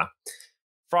that ladder.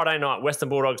 Friday night, Western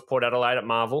Bulldogs, Port Adelaide at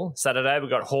Marvel. Saturday, we've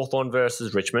got Hawthorn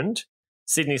versus Richmond.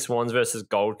 Sydney Swans versus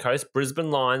Gold Coast.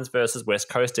 Brisbane Lions versus West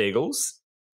Coast Eagles.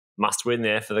 Must win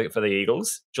there for the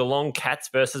Eagles. Geelong Cats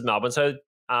versus Melbourne. So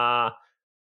 1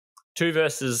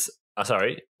 versus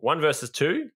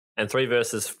 2 and 3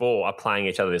 versus 4 are playing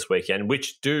each other this weekend,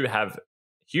 which do have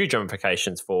huge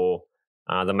ramifications for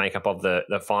the makeup of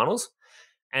the finals.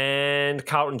 And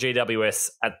Carlton GWS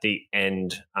at the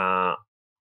end on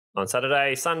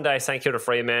Saturday. Sunday, St Kilda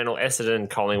Fremantle, Essendon,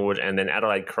 Collingwood, and then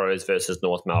Adelaide Crows versus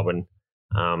North Melbourne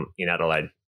in Adelaide.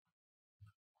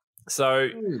 So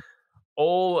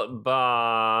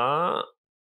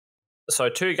so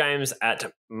 2 games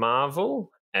at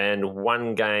Marvel and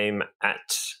 1 game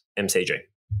at MCG.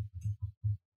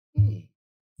 What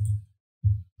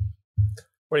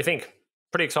do you think?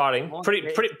 Pretty exciting. Pretty.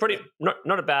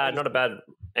 Not a bad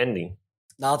ending.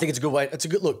 No, I think it's a good way. It's a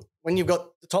good look. When you've got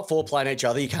the top 4 playing each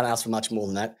other, you can't ask for much more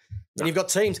than that. And you've got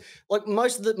teams like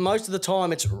most of the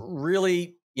time, it's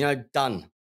really done.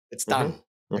 It's done.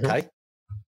 Mm-hmm. Okay,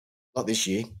 not this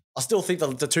year. I still think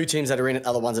the 2 teams that are in it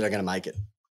are the ones that are going to make it.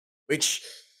 Which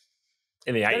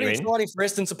in the 8, very exciting for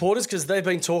Essendon supporters because they've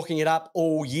been talking it up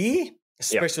all year,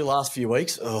 especially the last few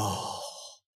weeks.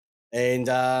 And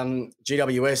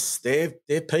GWS,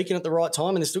 they're peaking at the right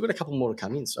time, and they've still got a couple more to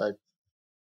come in. So,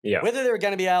 whether they're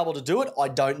going to be able to do it, I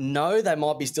don't know. They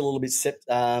might be still a little bit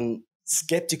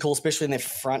skeptical, especially in their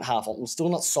front half. I'm still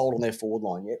not sold on their forward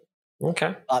line yet.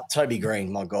 Okay. But Toby Green,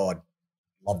 my God,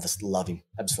 love him,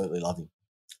 absolutely love him.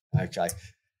 Okay.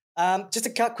 Just a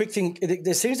quick thing.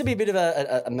 There seems to be a bit of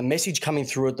a message coming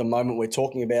through at the moment. We're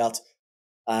talking about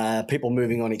people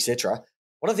moving on, etc.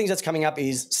 One of the things that's coming up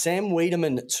is Sam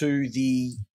Wiedemann to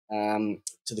the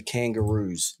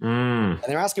Kangaroos. And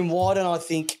they're asking, why don't I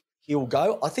think he'll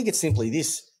go? I think it's simply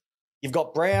this. You've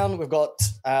got Brown. We've got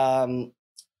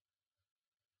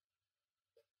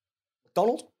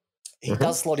McDonald. He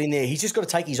does slot in there. He's just got to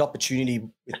take his opportunity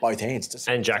with both hands.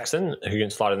 And Jackson, who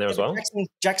can slide in there as well.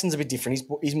 Jackson's a bit different.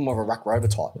 He's more of a ruck rover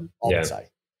type, I would say.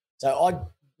 So I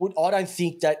don't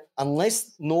think that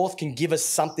unless North can give us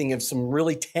something of some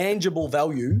really tangible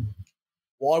value,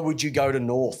 why would you go to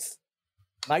North?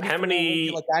 Maybe how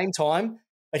many game time,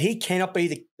 but he cannot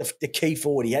be the key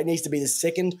forward. He needs to be the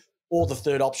second or the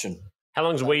third option. How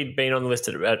long's Weed been on the list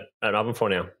at Melbourne for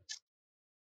now?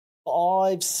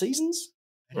 5 seasons.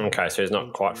 Okay, so he's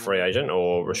not quite free agent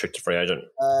or restricted free agent.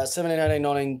 17, 18,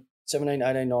 19,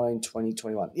 20,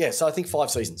 21. Yeah, so I think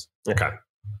 5 seasons. Okay.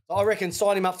 I reckon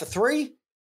sign him up for 3.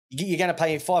 You're going to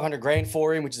pay him $500,000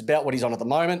 for him, which is about what he's on at the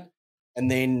moment, and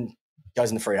then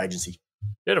goes into free agency.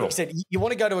 Beautiful. Like I said, you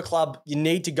want to go to a club, you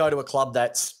need to go to a club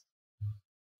that's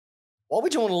 – why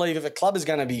would you want to leave if a club is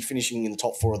going to be finishing in the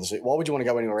top 4 of the season? Why would you want to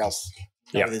go anywhere else?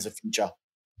 There's a future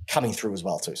coming through as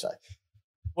well too. So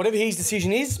whatever his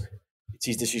decision is, it's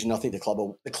his decision. I think the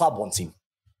club wants him.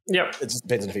 Yep. It just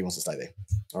depends on if he wants to stay there.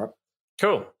 All right.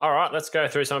 Cool. All right, let's go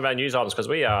through some of our news items because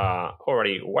we are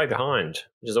already way behind,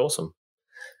 which is awesome.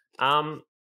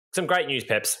 Some great news,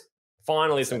 Peps.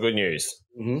 Finally, some good news.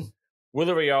 Mm-hmm.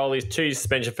 Willie Rioli's 2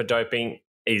 suspension for doping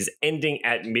is ending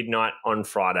at midnight on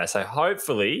Friday. So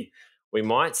hopefully we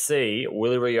might see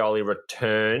Willie Rioli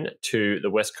return to the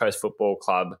West Coast Football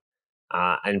Club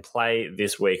and play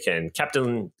this weekend.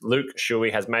 Captain Luke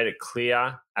Shuey has made it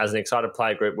clear as an excited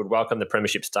player group would welcome the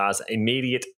Premiership Stars'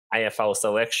 immediate AFL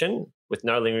selection with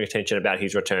no lingering attention about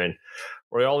his return.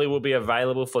 Rioli will be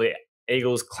available for the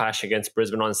Eagles clash against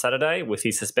Brisbane on Saturday with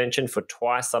his suspension for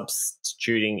twice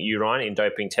substituting urine in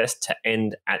doping tests to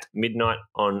end at midnight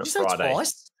on Friday.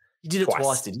 Twice? He did it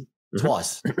twice, did he? Mm-hmm.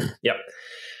 Twice. Yep.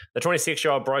 The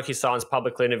 26-year-old broke his silence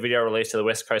publicly in a video released to the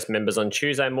West Coast members on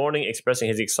Tuesday morning, expressing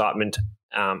his excitement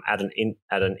at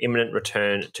an imminent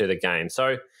return to the game.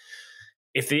 So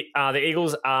if the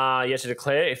Eagles are yet to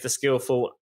declare if the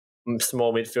skillful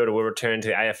small midfielder will return to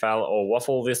the AFL or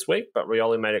waffle this week, but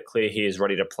Rioli made it clear he is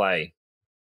ready to play.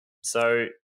 So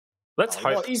let's hope.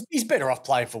 Well, he's better off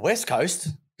playing for West Coast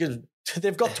because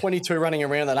they've got 22 running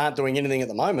around that aren't doing anything at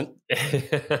the moment.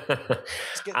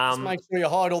 Just make sure you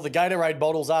hide all the Gatorade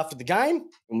bottles after the game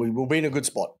and we will be in a good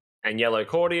spot. And yellow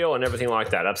cordial and everything like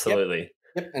that. Absolutely.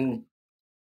 Yep. And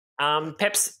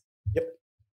Peps. Yep.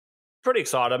 pretty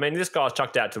excited. I mean, this guy was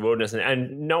chucked out to the wilderness,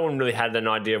 and no one really had an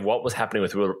idea of what was happening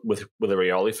with Willie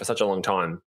Rioli for such a long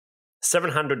time.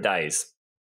 700 days.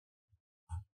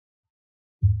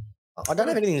 I don't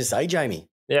have anything to say, Jamie.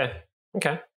 Yeah.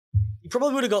 Okay. He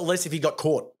probably would have got less if he got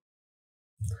caught.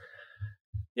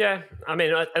 Yeah. I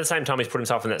mean, at the same time, he's put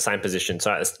himself in that same position.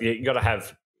 So you got to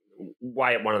have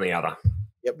weigh at one or the other.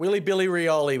 Yep, Willie Billy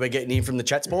Rioli. We're getting in from the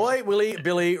chats, boy. Willie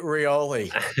Billy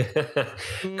Rioli.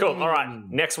 Cool. All right.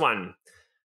 Next one.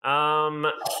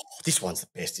 This one's the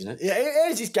best, isn't it? How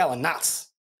is this going nuts?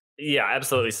 Yeah,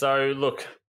 absolutely. So, look,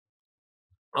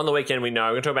 on the weekend, we're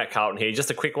going to talk about Carlton here.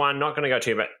 Just a quick one. Not going to go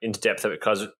too into depth of it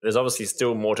because there's obviously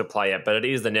still more to play at, but it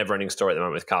is the never-ending story at the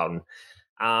moment with Carlton.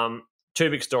 Two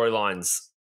big storylines.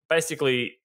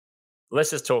 Basically,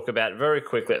 let's just talk about very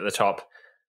quickly at the top.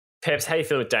 Peps, how do you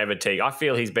feel with David Teague? I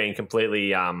feel he's been completely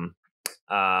not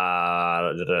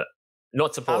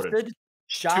supported.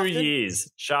 Shafted, 2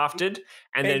 years shafted,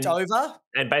 and bent then over,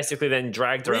 and basically then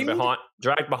dragged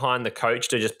behind the coach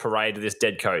to just parade this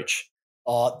dead coach.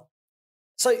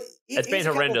 So it's been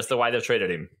horrendous the way they've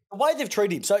treated him. The way they've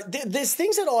treated him. So there's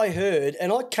things that I heard,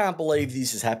 and I can't believe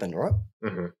this has happened. Right?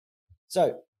 Mm-hmm.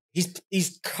 So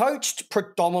he's coached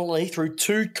predominantly through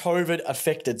 2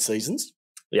 COVID-affected seasons.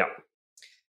 Yeah.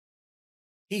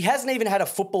 He hasn't even had a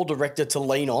football director to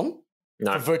lean on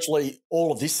for virtually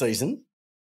all of this season.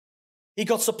 He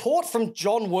got support from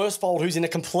John Worsfold, who's in a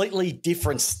completely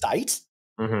different state.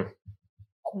 Mm-hmm.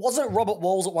 Wasn't Robert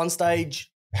Walls at one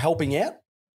stage helping out?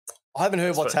 I haven't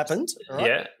heard what's happened. Right?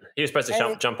 Yeah, he was supposed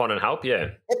to jump on and help,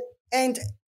 yeah. And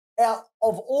out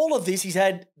of all of this,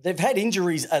 they've had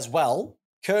injuries as well.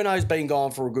 Curno's been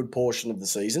gone for a good portion of the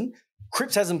season.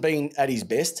 Cripps hasn't been at his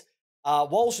best.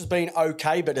 Walsh has been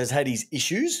okay, but has had his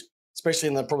issues, especially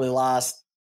in the probably last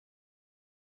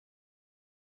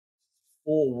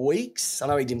 4 weeks. I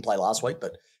know he didn't play last week,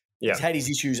 but he's had his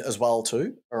issues as well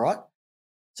too, all right?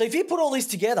 So if you put all this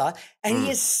together, and he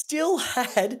has still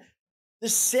had the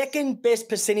second best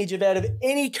percentage out of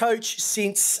any coach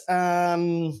since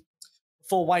before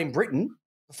Wayne Britton,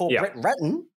 before Brett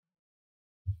Ratton,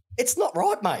 it's not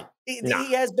right, mate.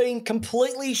 He has been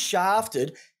completely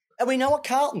shafted. And we know what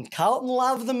Carlton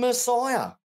love the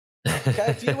Messiah.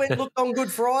 Okay, if you went looked on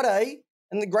Good Friday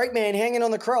and the great man hanging on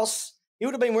the cross, he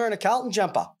would have been wearing a Carlton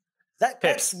jumper.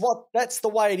 That's the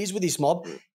way it is with this mob.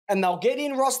 And they'll get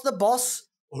in Ross the boss,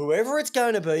 whoever it's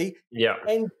going to be. Yeah.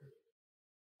 And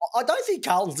I don't think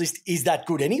Carlton's list is that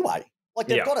good anyway. Like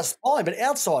they've got a spine, but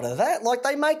outside of that, like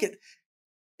they make it,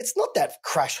 it's not that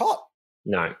crash hot.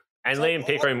 No. And so,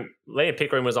 Liam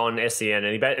Pickering was on SEN,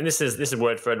 and this is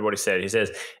word for word what he said. He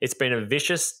says, it's been a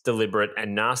vicious, deliberate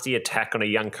and nasty attack on a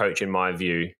young coach in my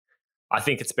view. I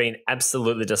think it's been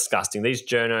absolutely disgusting. These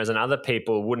journos and other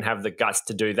people wouldn't have the guts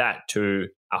to do that to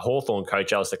a Hawthorn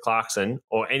coach, Alistair Clarkson,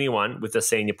 or anyone with a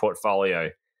senior portfolio.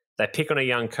 They pick on a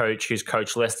young coach who's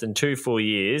coached less than 2 full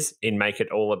years and make it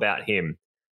all about him.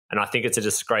 And I think it's a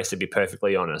disgrace, to be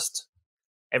perfectly honest.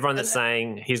 Everyone that's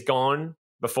saying he's gone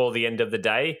before the end of the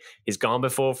day, he's gone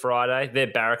before Friday, they're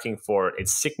barracking for it.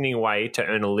 It's a sickening way to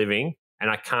earn a living,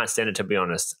 and I can't stand it, to be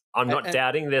honest. I'm not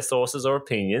doubting their sources or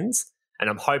opinions,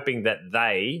 and I'm hoping that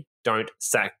they don't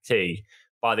sack T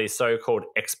by these so-called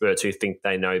experts who think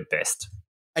they know best.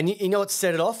 And you know what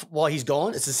set it off, why he's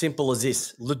gone? It's as simple as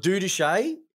this. Ledoux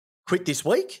Duché quit this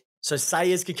week, so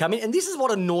Sayers could come in. And this is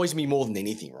what annoys me more than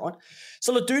anything, right?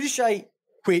 So Ledoux Duché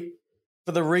quit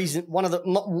for the reason,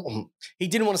 he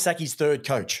didn't want to sack his third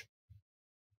coach.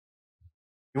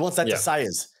 He wants that to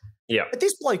Sayers. Yeah. But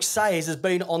this bloke Sayers has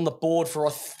been on the board for,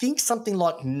 I think, something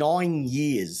like 9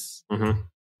 years. Mm-hmm.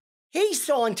 He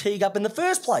signed Teague up in the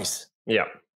first place. Yeah.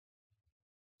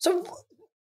 So,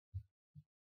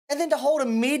 and then to hold a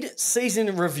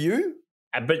mid-season review.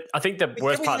 But I think the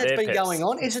worst part there, that's been going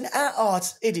on is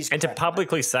it is. And crap, to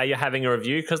publicly say you're having a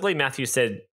review, because Lee Matthews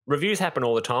said reviews happen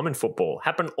all the time in football,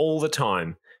 happen all the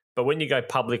time. But when you go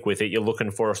public with it, you're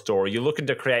looking for a story. You're looking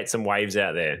to create some waves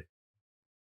out there.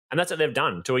 And that's what they've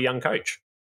done to a young coach.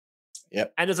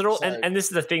 Yep. And is it all? And this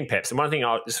is the thing, Peps. And one thing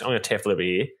I'm going to tear a little bit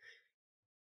here.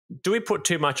 Do we put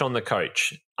too much on the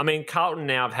coach? I mean, Carlton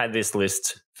now have had this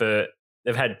list for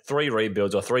they've had 3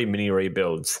 rebuilds or 3 mini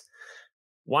rebuilds.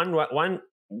 One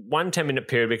 10-minute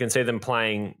period, we can see them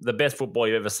playing the best football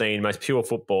you've ever seen, most pure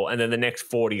football, and then the next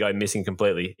 40 go missing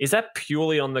completely. Is that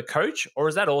purely on the coach, or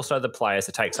is that also the players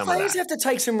to take some of that? Players have to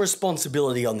take some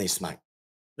responsibility on this, mate.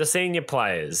 The senior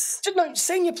players. No,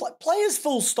 players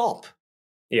full stop.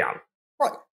 Yeah.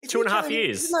 Right. 2.5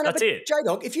 years. That's it.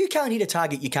 J-Dog, if you can't hit a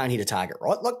target, you can't hit a target,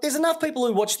 right? Like, there's enough people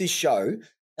who watch this show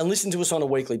and listen to us on a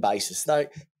weekly basis.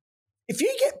 if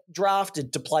you get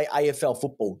drafted to play AFL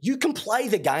football, you can play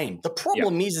the game. The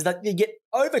problem is that you get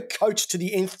overcoached to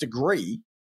the nth degree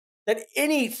that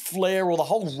any flair or the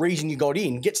whole reason you got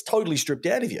in gets totally stripped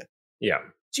out of you. Yeah.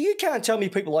 So you can't tell me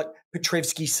people like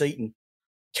Petrevsky Seaton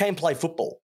can play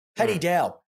football. Paddy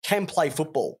Dow can play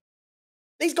football.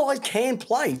 These guys can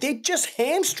play. They're just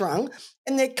hamstrung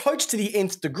and they're coached to the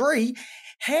nth degree.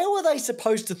 How are they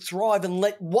supposed to thrive and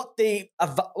let what they're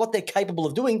capable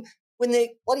of doing when they're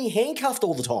bloody handcuffed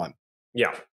all the time?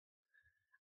 Yeah.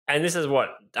 And this is what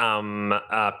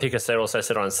Picasso also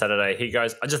said on Saturday. He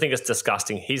goes, I just think it's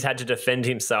disgusting. He's had to defend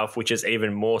himself, which is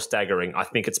even more staggering. I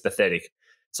think it's pathetic.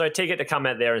 So Tiggett to come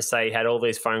out there and say he had all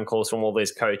these phone calls from all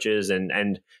these coaches and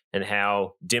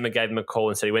how Dimmer gave him a call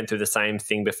and said he went through the same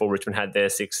thing before Richmond had their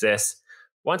success.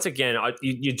 Once again,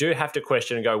 you do have to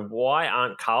question and go, why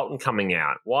aren't Carlton coming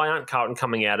out? Why aren't Carlton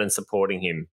coming out and supporting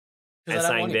him and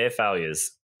saying their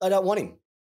failures? They don't want him.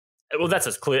 Well, that's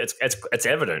as clear. It's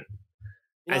evident.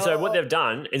 And so what they've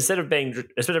done, instead of being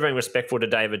respectful to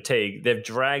David Teague, they've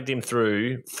dragged him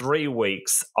through 3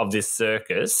 weeks of this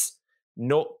circus,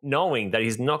 not knowing that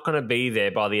he's not going to be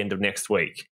there by the end of next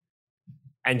week,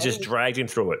 and just dragged him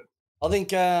through it. I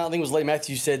think it was Lee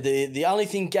Matthews said the only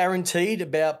thing guaranteed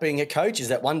about being a coach is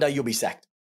that one day you'll be sacked.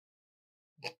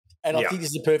 And I think this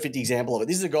is a perfect example of it.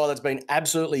 This is a guy that's been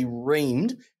absolutely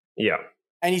reamed. Yeah.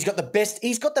 And he's got the best.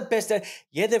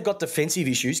 Yeah, they've got defensive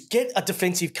issues. Get a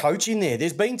defensive coach in there.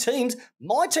 There's been teams,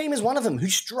 my team is one of them, who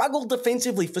struggled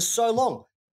defensively for so long.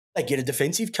 They get a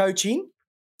defensive coach in.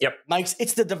 Yep.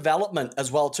 It's the development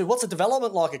as well too. What's the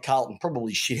development like at Carlton?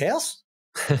 Probably shithouse.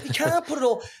 You can't put it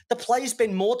all. The players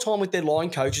spend more time with their line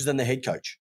coaches than the head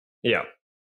coach. Yeah.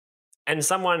 And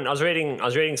I was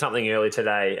reading something earlier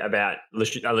today about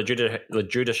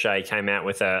LaJudice came out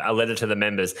with a letter to the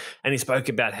members, and he spoke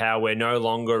about how we're no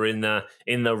longer in the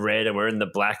red and we're in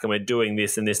the black and we're doing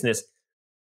this and this and this.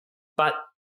 But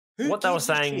what they were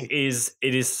saying is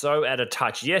it is so out of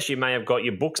touch. Yes, you may have got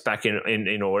your books back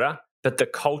in order, but the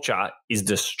culture is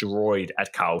destroyed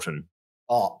at Carlton.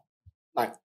 Oh,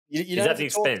 mate. You is at the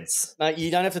expense. Mate,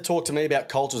 you don't have to talk to me about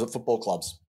cultures at football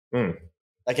clubs.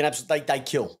 They can they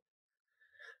kill.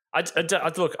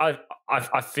 Look,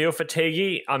 I feel for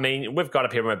Teague. I mean, we've got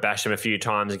up here and we've bashed him a few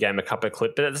times, gave him a couple of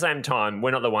clips, but at the same time,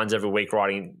 we're not the ones every week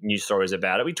writing news stories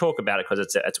about it. We talk about it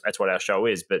because that's what our show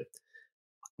is, but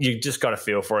you just got to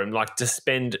feel for him. Like, to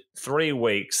spend 3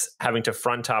 weeks having to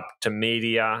front up to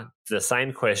media, to the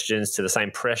same questions, to the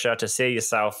same pressure, to see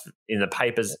yourself in the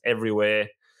papers everywhere,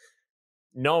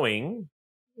 knowing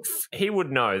he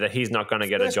would know that he's not going to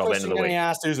get a job end of the week. He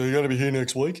asked is, are you going to be here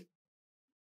next week?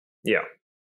 Yeah.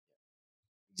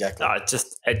 Exactly.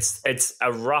 It's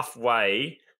a rough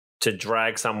way to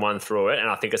drag someone through it, and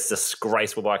I think it's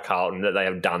disgraceful by Carlton that they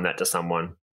have done that to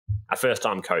someone, a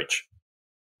first-time coach.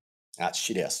 That's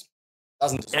shit house.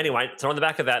 Anyway, so on the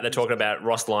back of that, they're talking about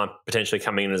Ross Lyon potentially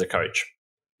coming in as a coach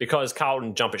because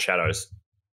Carlton jump at shadows.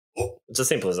 It's as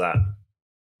simple as that.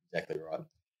 Exactly right.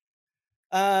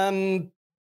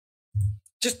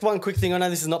 Just one quick thing. I know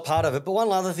this is not part of it, but one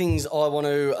other things I want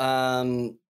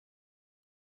to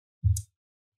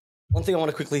one thing I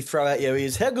want to quickly throw at you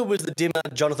is how good was the dimmer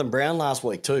Jonathan Brown last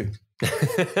week too? How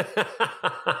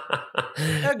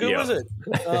good was it?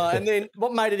 And then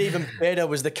what made it even better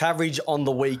was the coverage on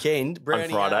the weekend. Brownie on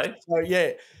Friday?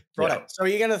 Friday. Yeah. So are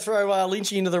you going to throw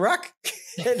Lynchy into the ruck?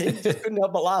 And he just couldn't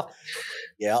help but laugh.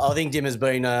 Yeah, I think Dimmer's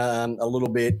been a little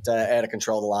bit out of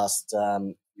control the last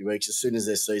few weeks. As soon as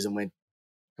their season went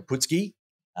kaputski.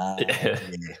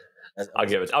 I'll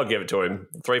give it to him.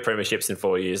 3 premierships in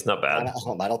 4 years, not bad.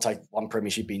 Oh, mate, I'll take 1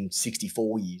 premiership in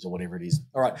 64 years or whatever it is.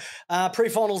 All right.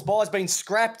 Pre-finals bye's been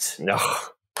scrapped. No.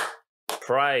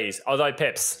 Praise. Although,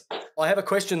 Peps. I have a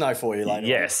question, though, for you later.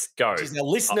 Yes, go. Which is a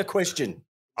listener question.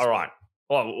 All right.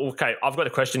 Well, okay, I've got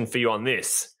a question for you on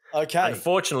this. Okay.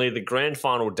 Unfortunately, the grand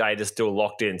final date is still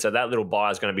locked in, so that little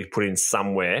bye is going to be put in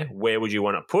somewhere. Where would you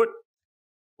want it put?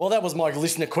 Well, that was my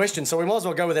listener question, so we might as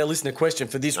well go with our listener question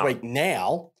for this week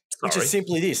now, which is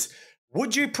simply this.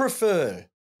 Would you prefer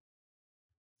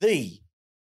the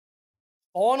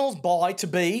finals bye to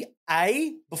be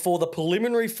A, before the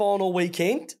preliminary final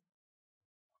weekend,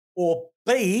 or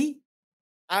B,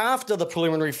 after the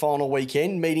preliminary final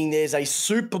weekend, meaning there's a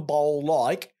Super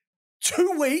Bowl-like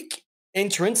 2-week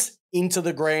entrance into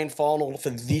the grand final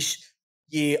for this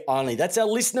year only? That's our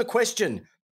listener question.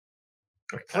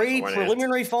 Okay,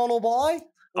 Pre-preliminary final bye?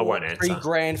 I won't answer.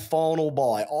 Pre-grand final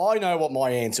bye. I know what my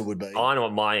answer would be. I know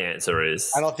what my answer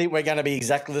is. And I think we're going to be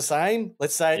exactly the same.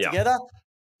 Let's say it together.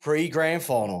 Pre-grand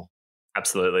final.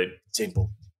 Absolutely.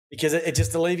 Simple. Because it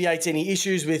just alleviates any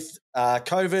issues with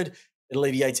COVID. It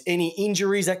alleviates any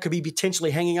injuries that could be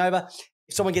potentially hanging over.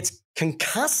 If someone gets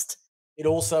concussed, it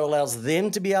also allows them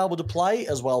to be able to play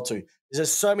as well too.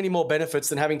 There's so many more benefits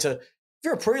than having to, if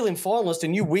you're a prelim finalist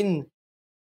and you win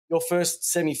your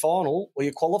first semi-final or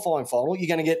your qualifying final,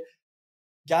 you're going to get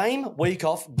game, week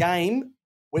off, game,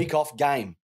 week off,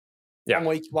 game. Yeah. 1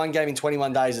 week, 1 game in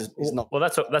 21 days is not. Well,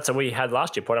 that's what we had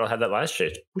last year. Port Adelaide had that last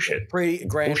year. Push it.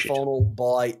 Pre-grand final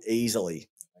by easily.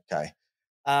 Okay.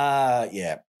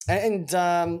 Yeah. And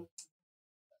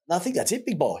I think that's it,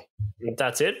 big boy.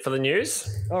 That's it for the news.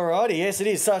 All righty. Yes, it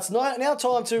is. So it's now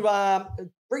time to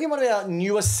bring in one of our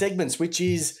newest segments, which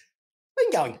is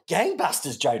been going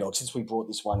gangbusters, J-Dog, since we brought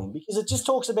this one in, because it just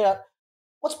talks about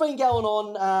what's been going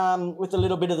on with a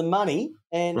little bit of the money,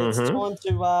 and it's time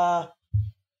to...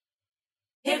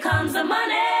 Here comes the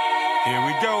money. Here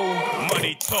we go.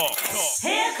 Money talk.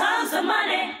 Here comes the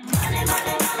money. Money, money,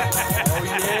 money. Oh,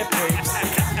 yeah, peeps.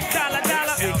 Dollar.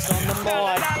 Fix on the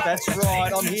mic. That's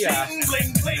right. I'm here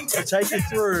to take you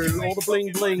through all the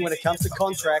bling-bling when it comes to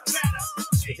contracts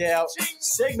with our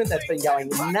segment that's been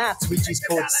going nuts, which is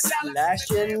called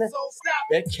Slashing the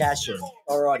Cashin'.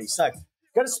 All righty. So,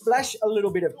 got to splash a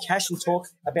little bit of cash and talk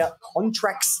about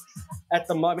contracts at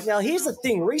the moment. Now, here's the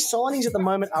thing. Re-signings at the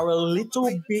moment are a little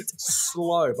bit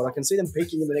slow, but I can see them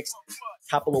peaking in the next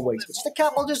couple of weeks. But just a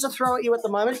couple just to throw at you at the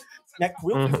moment. Now,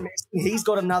 Wilkie, he's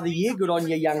got another year. Good on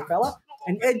you, young fella.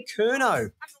 And Ed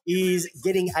Curnow is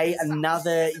getting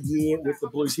another year with the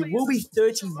Blues. He will be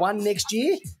 31 next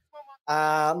year.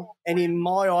 And in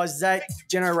my eyes, that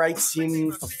generates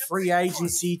him for free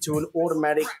agency to an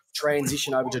automatic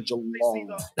transition over to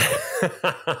Geelong.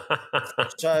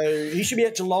 So he should be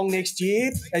at Geelong next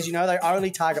year. As you know, they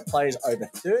only target players over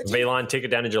 30. V-line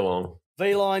ticket down to Geelong.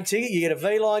 V-line ticket. You get a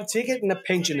V-line ticket and a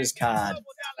pensioner's card.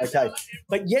 Okay.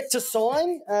 But yet to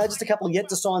sign, just a couple of yet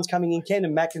to signs coming in. Ken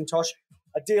and McIntosh,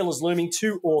 a deal is looming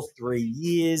 2 or 3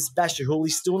 years. Basher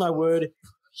Hooley, still no word.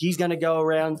 He's going to go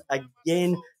around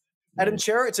again. Adam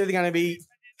Cherra, it's either going to be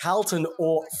Carlton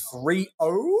or 3-0.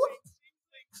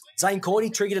 Zane Cordy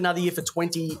triggered another year for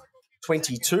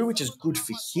 2022, which is good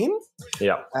for him.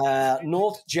 Yeah.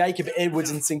 North, Jacob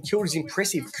Edwards, and St Kilda's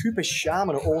impressive Cooper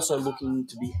Sharman are also looking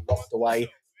to be locked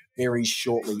away very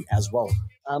shortly as well.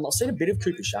 I've seen a bit of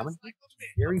Cooper Sharman.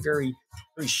 Very, very,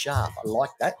 very sharp. I like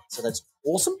that. So that's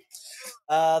awesome.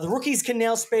 The rookies can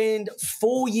now spend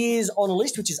 4 years on a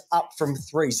list, which is up from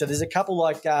 3. So there's a couple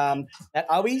like Matt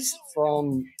Owies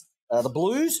from the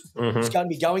Blues, who's going to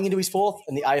be going into his 4th,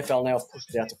 and the AFL now have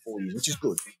pushed it out to 4 years, which is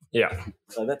good. Yeah.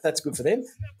 So that's good for them.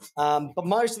 But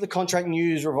most of the contract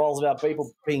news revolves about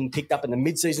people being picked up in the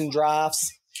mid-season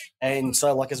drafts. And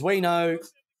so, like, as we know,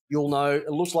 you'll know, it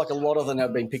looks like a lot of them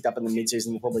have been picked up in the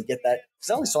mid-season. We'll probably get that because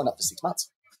they only signed up for 6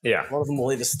 months. Yeah. A lot of them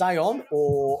will either stay on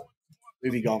or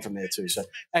we'll be gone from there too. So,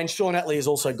 and Sean Atley is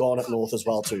also gone at North as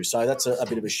well too. So that's a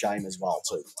bit of a shame as well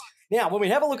too. Now, when we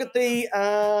have a look at the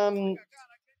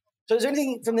so is there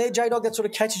anything from there, J-Dog, that sort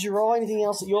of catches your eye? Anything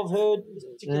else that you've heard?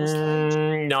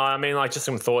 No, I mean, like, just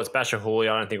some thoughts. Basher Hooley,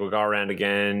 I don't think will go around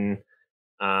again.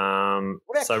 What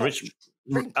about So Coach?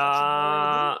 Rich,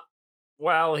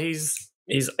 well, he's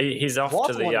off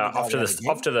to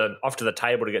the off to the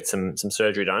table to get some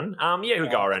surgery done. Yeah, he'll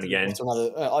go around again. That's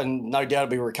another, no doubt he'll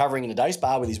be recovering in a day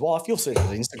spa with his wife. You'll see it on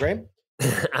Instagram.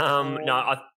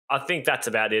 No, I think that's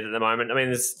about it at the moment. I mean,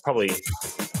 there's probably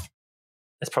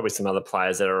some other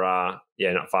players that are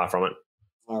not far from it.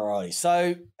 All righty.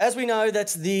 So as we know,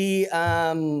 that's the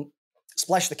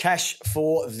splash the cash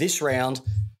for this round.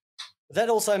 That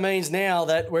also means now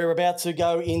that we're about to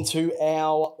go into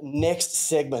our next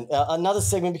segment, another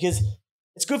segment, because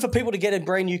it's good for people to get a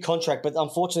brand new contract, but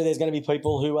unfortunately there's going to be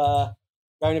people who are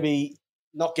going to be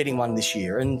not getting one this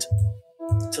year. And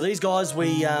to these guys,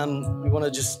 we want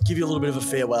to just give you a little bit of a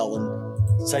farewell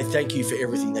and say thank you for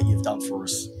everything that you've done for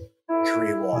us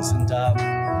career-wise. And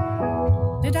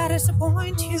did I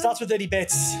disappoint you? Starts with Eddie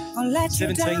Betts, Or let you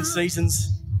 17 down?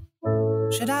 seasons,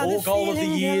 Should I all be goal of the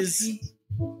feeling years. guilty?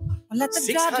 Or let the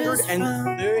judges frown?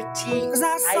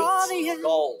 638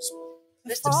 goals.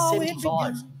 Best of 75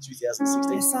 in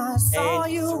 2016. Yes, I saw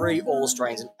And you 3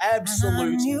 All-Australians. An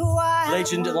absolute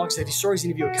legend. And like I said, if you saw his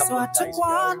interview a So couple I of took days ago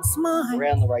what's mine,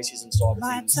 around the racism side of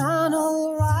my things,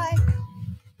 eternal right.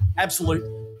 absolute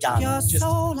gun. Your Just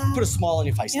soul out put a smile on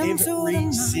your face into the every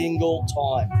night. single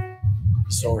time.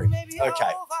 Sorry.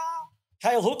 Okay.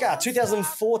 Cale Hooker,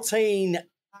 2014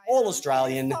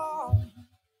 All-Australian.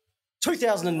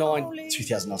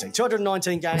 2019,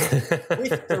 219 games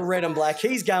with the red and black.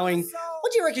 He's going.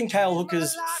 What do you reckon Cale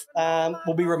Hooker's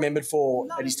will be remembered for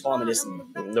at his time at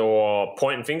Essendon? Or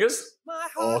pointing fingers.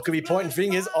 Oh, it could be pointing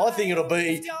fingers. I think it'll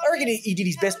be. I reckon he did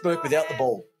his best work without the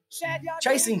ball.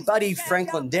 chasing Buddy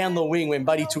Franklin down the wing when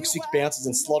Buddy took 6 bounces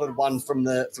and slotted one from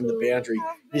the boundary.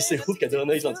 You see Hooker doing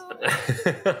these ones.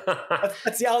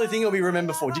 That's the only thing he'll be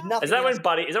remembered for. Did nothing. Is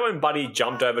that when Buddy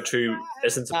jumped over to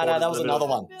Essendon supporters? No, that was another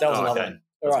one. Another one.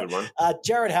 All That's right. a good one.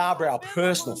 Jared Harbrow,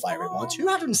 personal favourite of mine.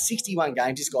 261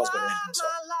 games. This guy's got ahead of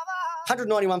himself.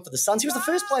 191 for the Suns. He was the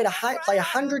first player to play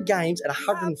 100 games and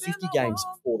 150 games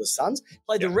for the Suns.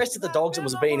 Played the rest of the Dogs and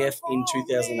was a BNF in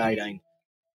 2018.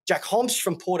 Jack Homsch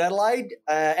from Port Adelaide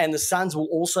and the Suns will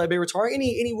also be retiring.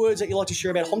 Any words that you'd like to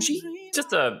share about Homschi?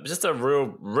 Just a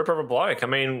real ripper of a bloke. I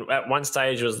mean, at one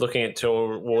stage was looking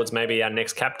towards maybe our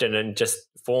next captain, and just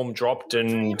form dropped,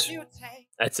 and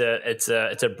it's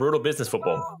a brutal business,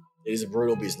 football. It is a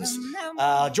brutal business.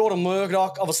 Jordan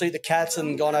Murdoch, obviously the Cats,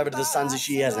 and gone over to the Suns this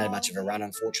year. Hasn't had much of a run,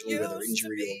 unfortunately, whether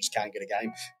injury or just can't get a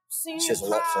game. Says a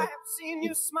lot for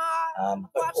him.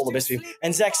 But all the best for him.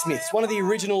 And Zach Smith, one of the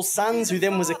original Suns, who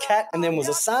then was a Cat and then was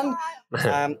a Sun,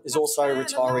 is also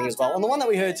retiring as well. And the one that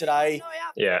we heard today,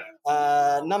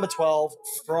 number 12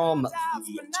 from the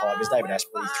Tigers, David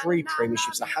Asprey, 3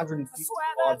 premierships,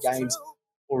 155 games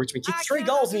for Richmond. Kicked 3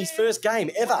 goals in his first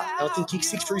game ever. And I think kicked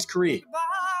 6 for his career.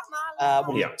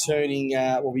 Will be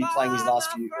playing his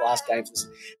last games.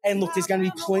 And look, there's going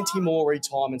to be plenty more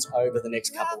retirements over the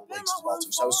next couple of weeks as well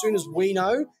too. So as soon as we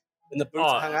know, when the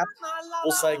boots hung up,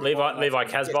 we'll say Levi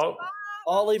Casbolt.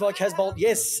 Oh, Levi Casbolt,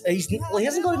 yes. He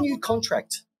hasn't got a new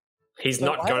contract. He's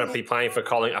not going to be playing for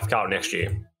Carlton next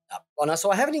year. I know,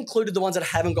 so I haven't included the ones that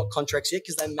haven't got contracts yet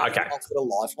because they may have offered a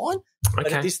lifeline.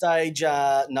 But at this stage,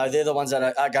 no, they're the ones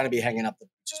that are going to be hanging up the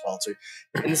boots as well too.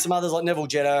 And there's some others like Neville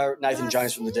Jetta, Nathan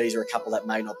Jones from the D's are a couple that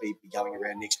may not be going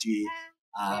around next year.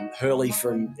 Hurley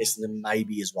from Essendon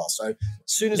maybe as well. So as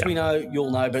soon as we know,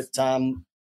 you'll know. But all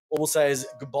we'll say is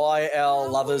goodbye, our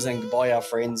lovers, and goodbye, our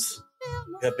friends.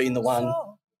 You have been the one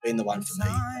for me.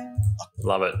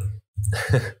 Love it.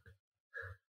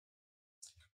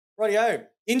 Rightio.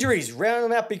 Injuries. Round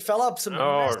them out, big fella. Some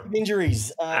massive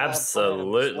injuries.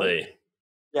 Absolutely.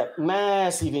 Yeah,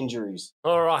 massive injuries.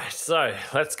 All right, so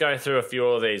let's go through a few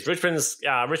of these. Richmond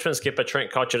skipper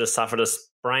Trent Cotchett has suffered a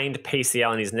sprained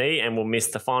PCL in his knee and will miss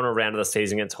the final round of the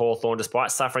season against Hawthorn.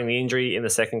 Despite suffering the injury in the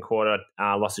second quarter,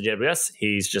 loss to GWS,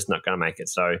 he's just not going to make it.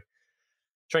 So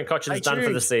Trent Cotchett is done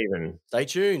for the season. Stay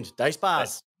tuned. Day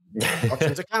spas.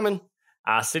 Options are coming.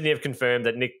 Sydney have confirmed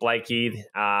that Nick Blakey,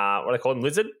 what do they call him,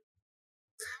 Lizard?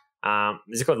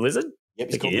 Is he called Lizard? Yep,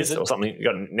 he's called Lizard. Or something. He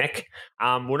got a neck.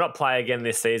 Will not play again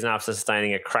this season after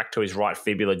sustaining a crack to his right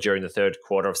fibula during the third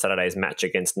quarter of Saturday's match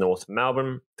against North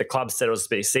Melbourne. The club said it was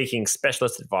seeking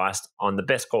specialist advice on the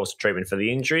best course of treatment for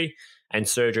the injury, and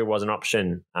surgery was an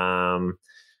option.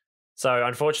 So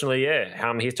unfortunately,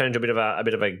 he's turned into a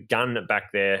bit of a gun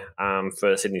back there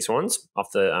for Sydney Swans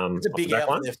off the. It's a big out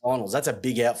for their finals. That's a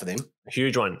big out for them.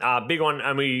 Huge one, big one,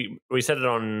 and we said it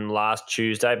on last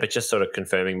Tuesday, but just sort of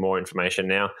confirming more information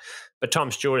now. But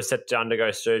Tom Stewart is set to undergo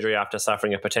surgery after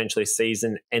suffering a potentially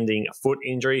season-ending foot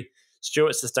injury.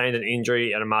 Stewart sustained an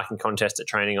injury at a marking contest at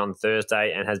training on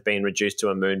Thursday and has been reduced to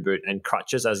a moon boot and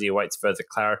crutches as he awaits further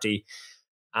clarity.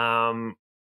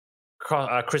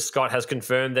 Chris Scott has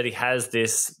confirmed that he has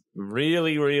this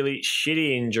really, really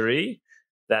shitty injury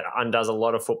that undoes a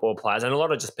lot of football players and a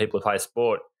lot of just people who play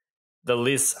sport. The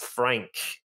Liz Frank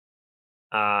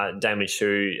damage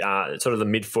to sort of the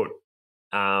midfoot,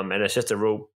 and it's just a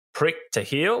real prick to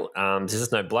heal. There's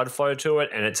just no blood flow to it,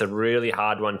 and it's a really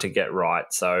hard one to get right.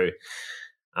 So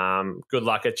good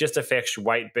luck. It just affects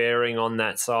weight bearing on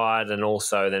that side and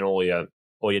also then all your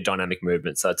dynamic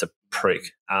movement. So it's a prick.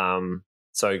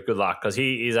 So good luck because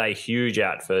he is a huge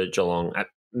out for Geelong, a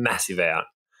massive out.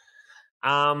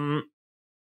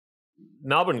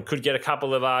 Melbourne could get a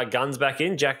couple of guns back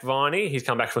in. Jack Viney, he's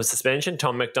come back from suspension.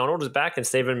 Tom McDonald is back, and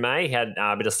Stephen May had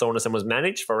a bit of soreness and was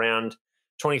managed for round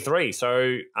 23.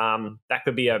 So that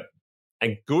could be a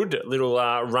good little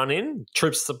run in.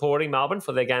 Troops supporting Melbourne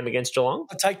for their game against Geelong.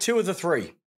 I'd take 2 of the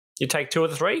 3. You take 2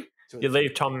 of the 3? You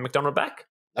leave Tom McDonald back?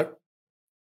 Nope.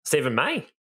 Stephen May?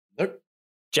 Nope.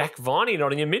 Jack Viney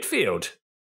not in your midfield?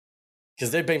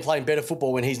 Because they've been playing better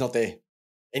football when he's not there.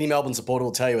 Any Melbourne supporter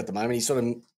will tell you at the moment. He sort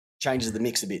of changes the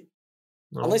mix a bit.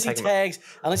 Unless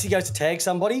he goes to tag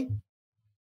somebody,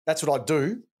 that's what I'd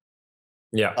do.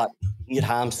 Yeah. But you can get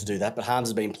Harms to do that. But Harms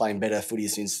has been playing better footy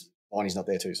since Viney's not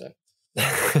there too. So.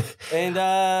 And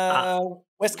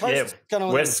West Coast. Yeah,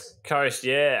 West Coast,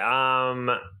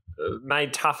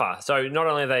 made tougher. So not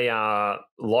only they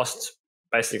lost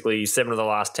basically 7 of the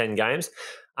last 10 games,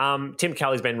 Tim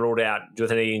Kelly's been ruled out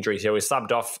with an knee injury. So he was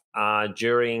subbed off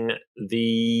during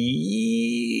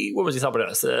the... What was he subbed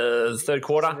out? Third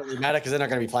quarter? Doesn't really matter because they're not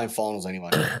going to be playing finals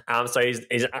anyway. So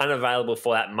he's unavailable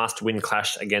for that must-win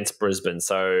clash against Brisbane.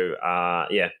 So,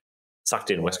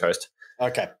 sucked in, West Coast.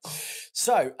 Okay.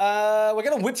 So we're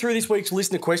going to whip through this week's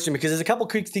listener question because there's a couple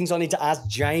of quick things I need to ask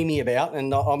Jamie about,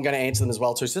 and I'm going to answer them as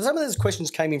well too. So some of those questions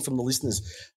came in from the listeners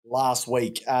last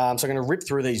week. So I'm going to rip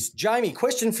through these. Jamie,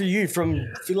 question for you from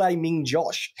Filet Ming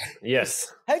Josh.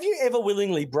 Yes. Have you ever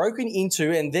willingly broken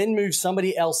into and then moved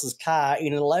somebody else's car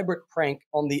in an elaborate prank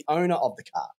on the owner of the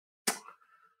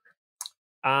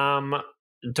car?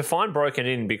 Define broken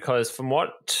in, because from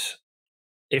what...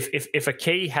 If a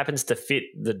key happens to fit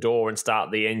the door and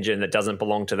start the engine that doesn't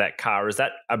belong to that car, is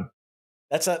that a...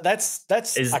 That's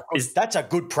a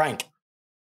good prank.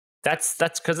 That's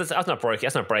because that's not broken.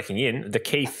 That's not breaking in. The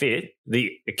key fit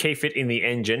in the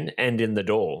engine and in the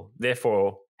door.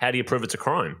 Therefore, how do you prove it's a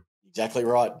crime? Exactly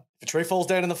right. If a tree falls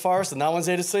down in the forest and no one's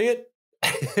there to see it,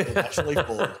 it's actually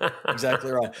falling.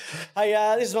 Exactly right. Hey,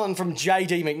 this is one from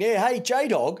JD McNair. Hey,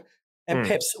 J-Dog and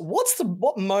Peps,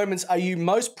 what moments are you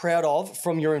most proud of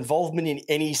from your involvement in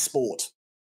any sport?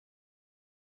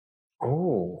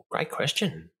 Oh, great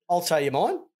question. I'll tell you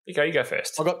mine. You go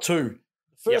first. I got two.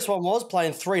 First one was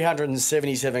playing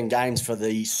 377 games for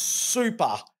the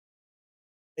Super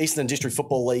Eastern District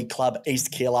Football League club,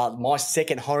 East Keilor, my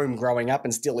second home growing up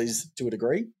and still is to a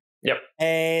degree. Yep.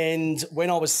 And when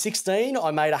I was 16,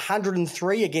 I made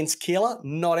 103 against Keilor,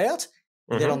 not out.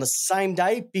 Then on the same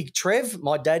day, Big Trev,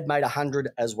 my dad made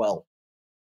 100 as well.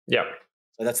 Yep.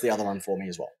 So that's the other one for me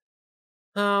as well.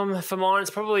 For mine,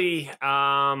 it's probably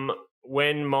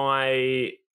when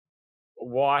my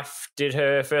wife did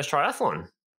her first triathlon.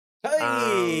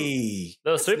 Hey,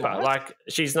 that was super. Nice. Like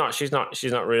she's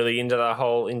not really into the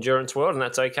whole endurance world, and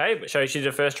that's okay. But so she did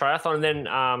her first triathlon, and then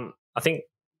I think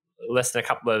less than a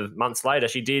couple of months later,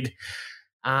 she did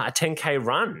a 10K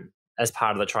run as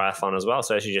part of the triathlon as well.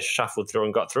 So she just shuffled through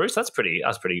and got through. So that's pretty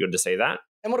good to see that.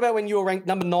 And what about when you were ranked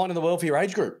number 9 in the world for your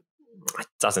age group? It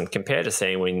doesn't compare to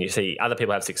seeing when you see other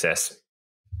people have success.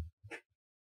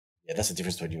 Yeah, that's the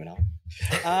difference between you and I.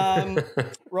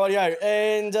 Rightio.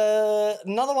 And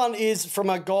another one is from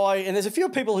a guy, and there's a few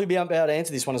people who'll be able to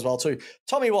answer this one as well too.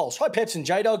 Tommy Walsh. Hi, Peps and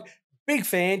J-Dog. Big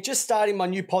fan. Just starting my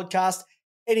new podcast.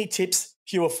 Any tips?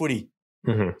 Pure footy.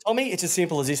 Tommy, it's as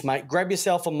simple as this, mate. Grab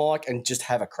yourself a mic and just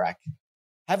have a crack.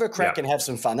 Have a crack and have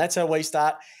some fun. That's how we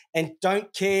start. And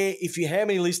don't care how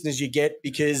many listeners you get,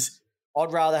 because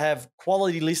I'd rather have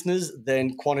quality listeners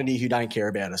than quantity who don't care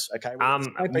about us. Okay,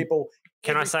 people.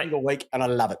 Can I say single week, and I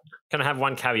love it. Can I have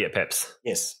one caveat, Peps?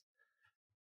 Yes.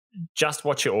 Just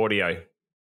watch your audio.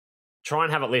 Try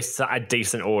and have at least a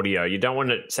decent audio. You don't want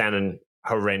it sounding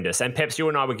horrendous. And Peps, you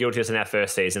and I were guilty of this in our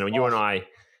first season. You and I.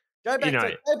 Go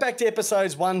back to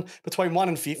episodes between 1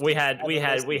 and 50.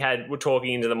 We're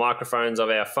talking into the microphones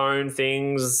of our phone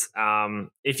things.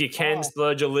 If you can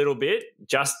splurge a little bit,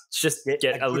 just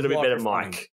get a little bit better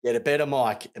mic. Get a better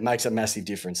mic. It makes a massive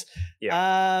difference.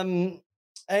 Yeah.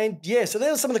 So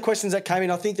there are some of the questions that came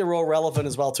in. I think they're all relevant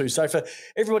as well too. So for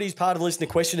everybody who's part of the listener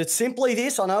question, it's simply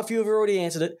this. I know a few have already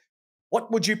answered it.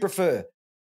 What would you prefer?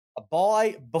 A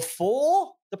bye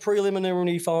before the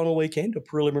preliminary final weekend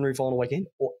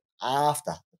or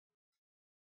after?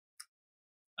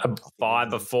 A bye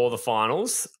before the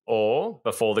finals or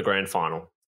before the grand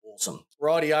final? Awesome.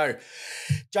 Rightio.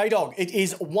 J-Dog, it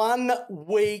is 1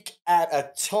 week at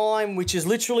a time, which is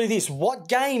literally this. What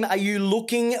game are you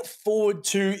looking forward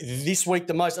to this week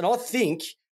the most? And I think...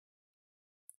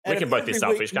 We can both be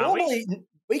selfish, can't we?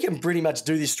 We can pretty much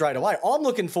do this straight away. I'm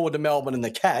looking forward to Melbourne and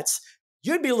the Cats.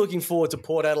 You'd be looking forward to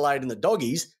Port Adelaide and the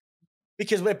Doggies,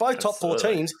 because we're both top 4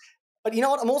 teams. But you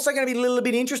know what? I'm also going to be a little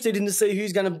bit interested in to see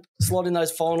who's going to slot in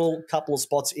those final couple of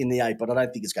spots in the 8, but I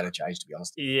don't think it's going to change, to be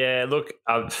honest. Yeah, look,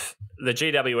 the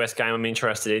GWS game I'm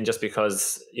interested in just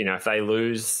because, if they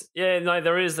lose. Yeah, no,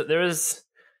 there is.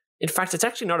 In fact, it's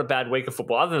actually not a bad week of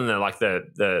football, other than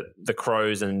the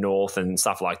Crows and North and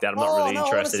stuff like that. I'm not really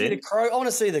interested in. I want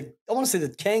to see the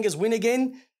Kangas win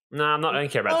again. No, I don't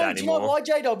care about that anymore. Do you know why,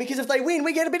 J-Dog? Because if they win,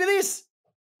 we get a bit of this.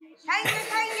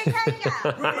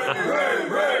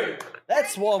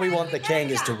 That's why we want the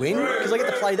Kangas to win, because I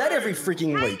get to play that every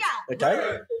freaking week.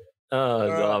 Okay. Oh,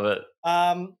 I love it.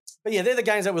 But yeah, they're the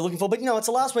games that we're looking for. But it's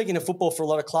the last weekend of football for a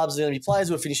lot of clubs. There's going to be players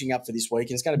who are finishing up for this week,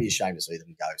 and it's going to be a shame to see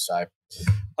them go. So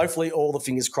hopefully all the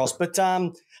fingers crossed. But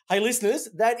hey, listeners,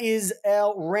 that is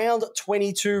our round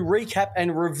 22 recap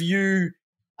and review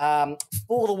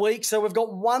for the week. So we've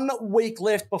got 1 week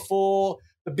left before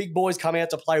the big boys come out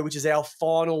to play, which is our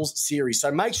finals series.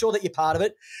 So make sure that you're part of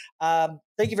it.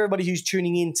 Thank you for everybody who's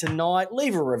tuning in tonight.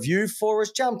 Leave a review for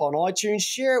us. Jump on iTunes.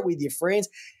 Share it with your friends.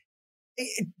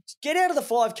 Get out of the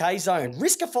 5K zone.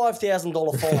 Risk a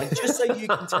 $5,000 fine just so you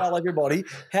can tell everybody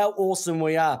how awesome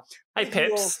we are. Hey,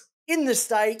 Peps. In the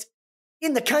state,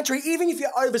 in the country, even if you're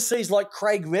overseas like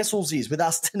Craig Wessels is with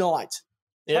us tonight.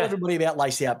 Tell everybody about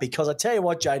Lace Out, because I tell you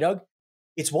what, J-Dog,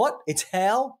 it's what? It's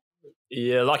how?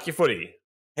 Yeah, like your footy.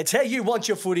 It's how you want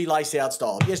your footy, Lace Out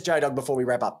style. Yes, J-Dog, before we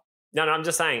wrap up. No, I'm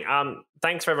just saying,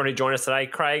 thanks for everyone who joined us today.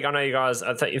 Craig, I know you guys,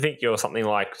 you think you're something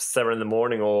like 7 a.m.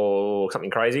 or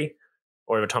something crazy,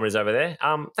 or whatever time it is over there.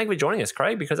 Thank you for joining us,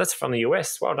 Craig, because that's from the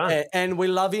US. Well done. And we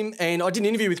love him. And I did an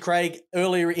interview with Craig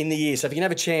earlier in the year. So if you can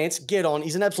have a chance, get on.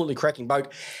 He's an absolutely cracking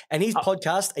bloke. And his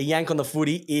podcast, A Yank on the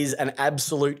Footy, is an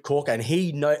absolute corker. And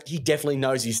he definitely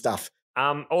knows his stuff.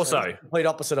 Also, so complete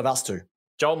opposite of us two.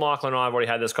 Joel, Michael, and I have already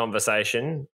had this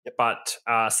conversation, but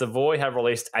Savoy have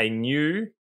released a new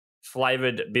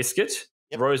flavoured biscuit,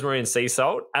 rosemary and sea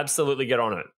salt. Absolutely get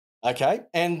on it. Okay.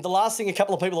 And the last thing a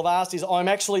couple of people have asked is I'm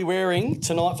actually wearing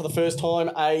tonight for the first time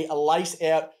a Lace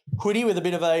Out hoodie with a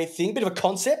bit of a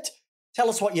concept. Tell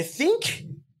us what you think,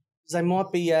 because they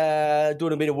might be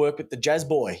doing a bit of work with the Jazz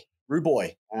Boy, Roo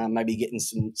Boy, maybe getting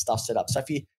some stuff set up. So if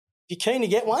you're keen to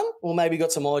get one, or maybe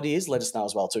got some ideas, let us know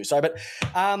as well too. So, but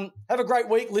have a great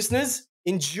week, listeners.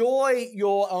 Enjoy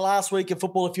your last week of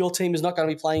football if your team is not going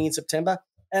to be playing in September.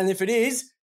 And if it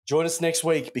is, join us next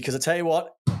week, because I tell you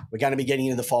what, we're going to be getting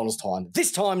into the finals time.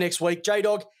 This time next week,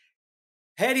 J-Dog,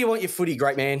 how do you want your footy,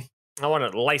 great man? I want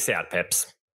it Lace Out,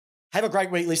 Peps. Have a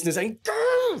great week, listeners. And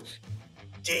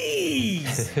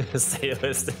jeez. See you,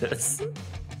 listeners.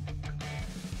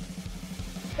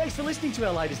 Thanks for listening to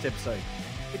our latest episode.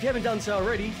 If you haven't done so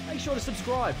already, make sure to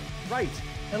subscribe, rate,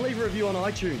 and leave a review on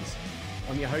iTunes.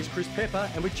 I'm your host, Chris Pepper,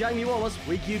 and with Jamie Wallis,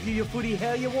 we give you your footy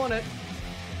how you want it.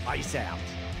 Lace Out.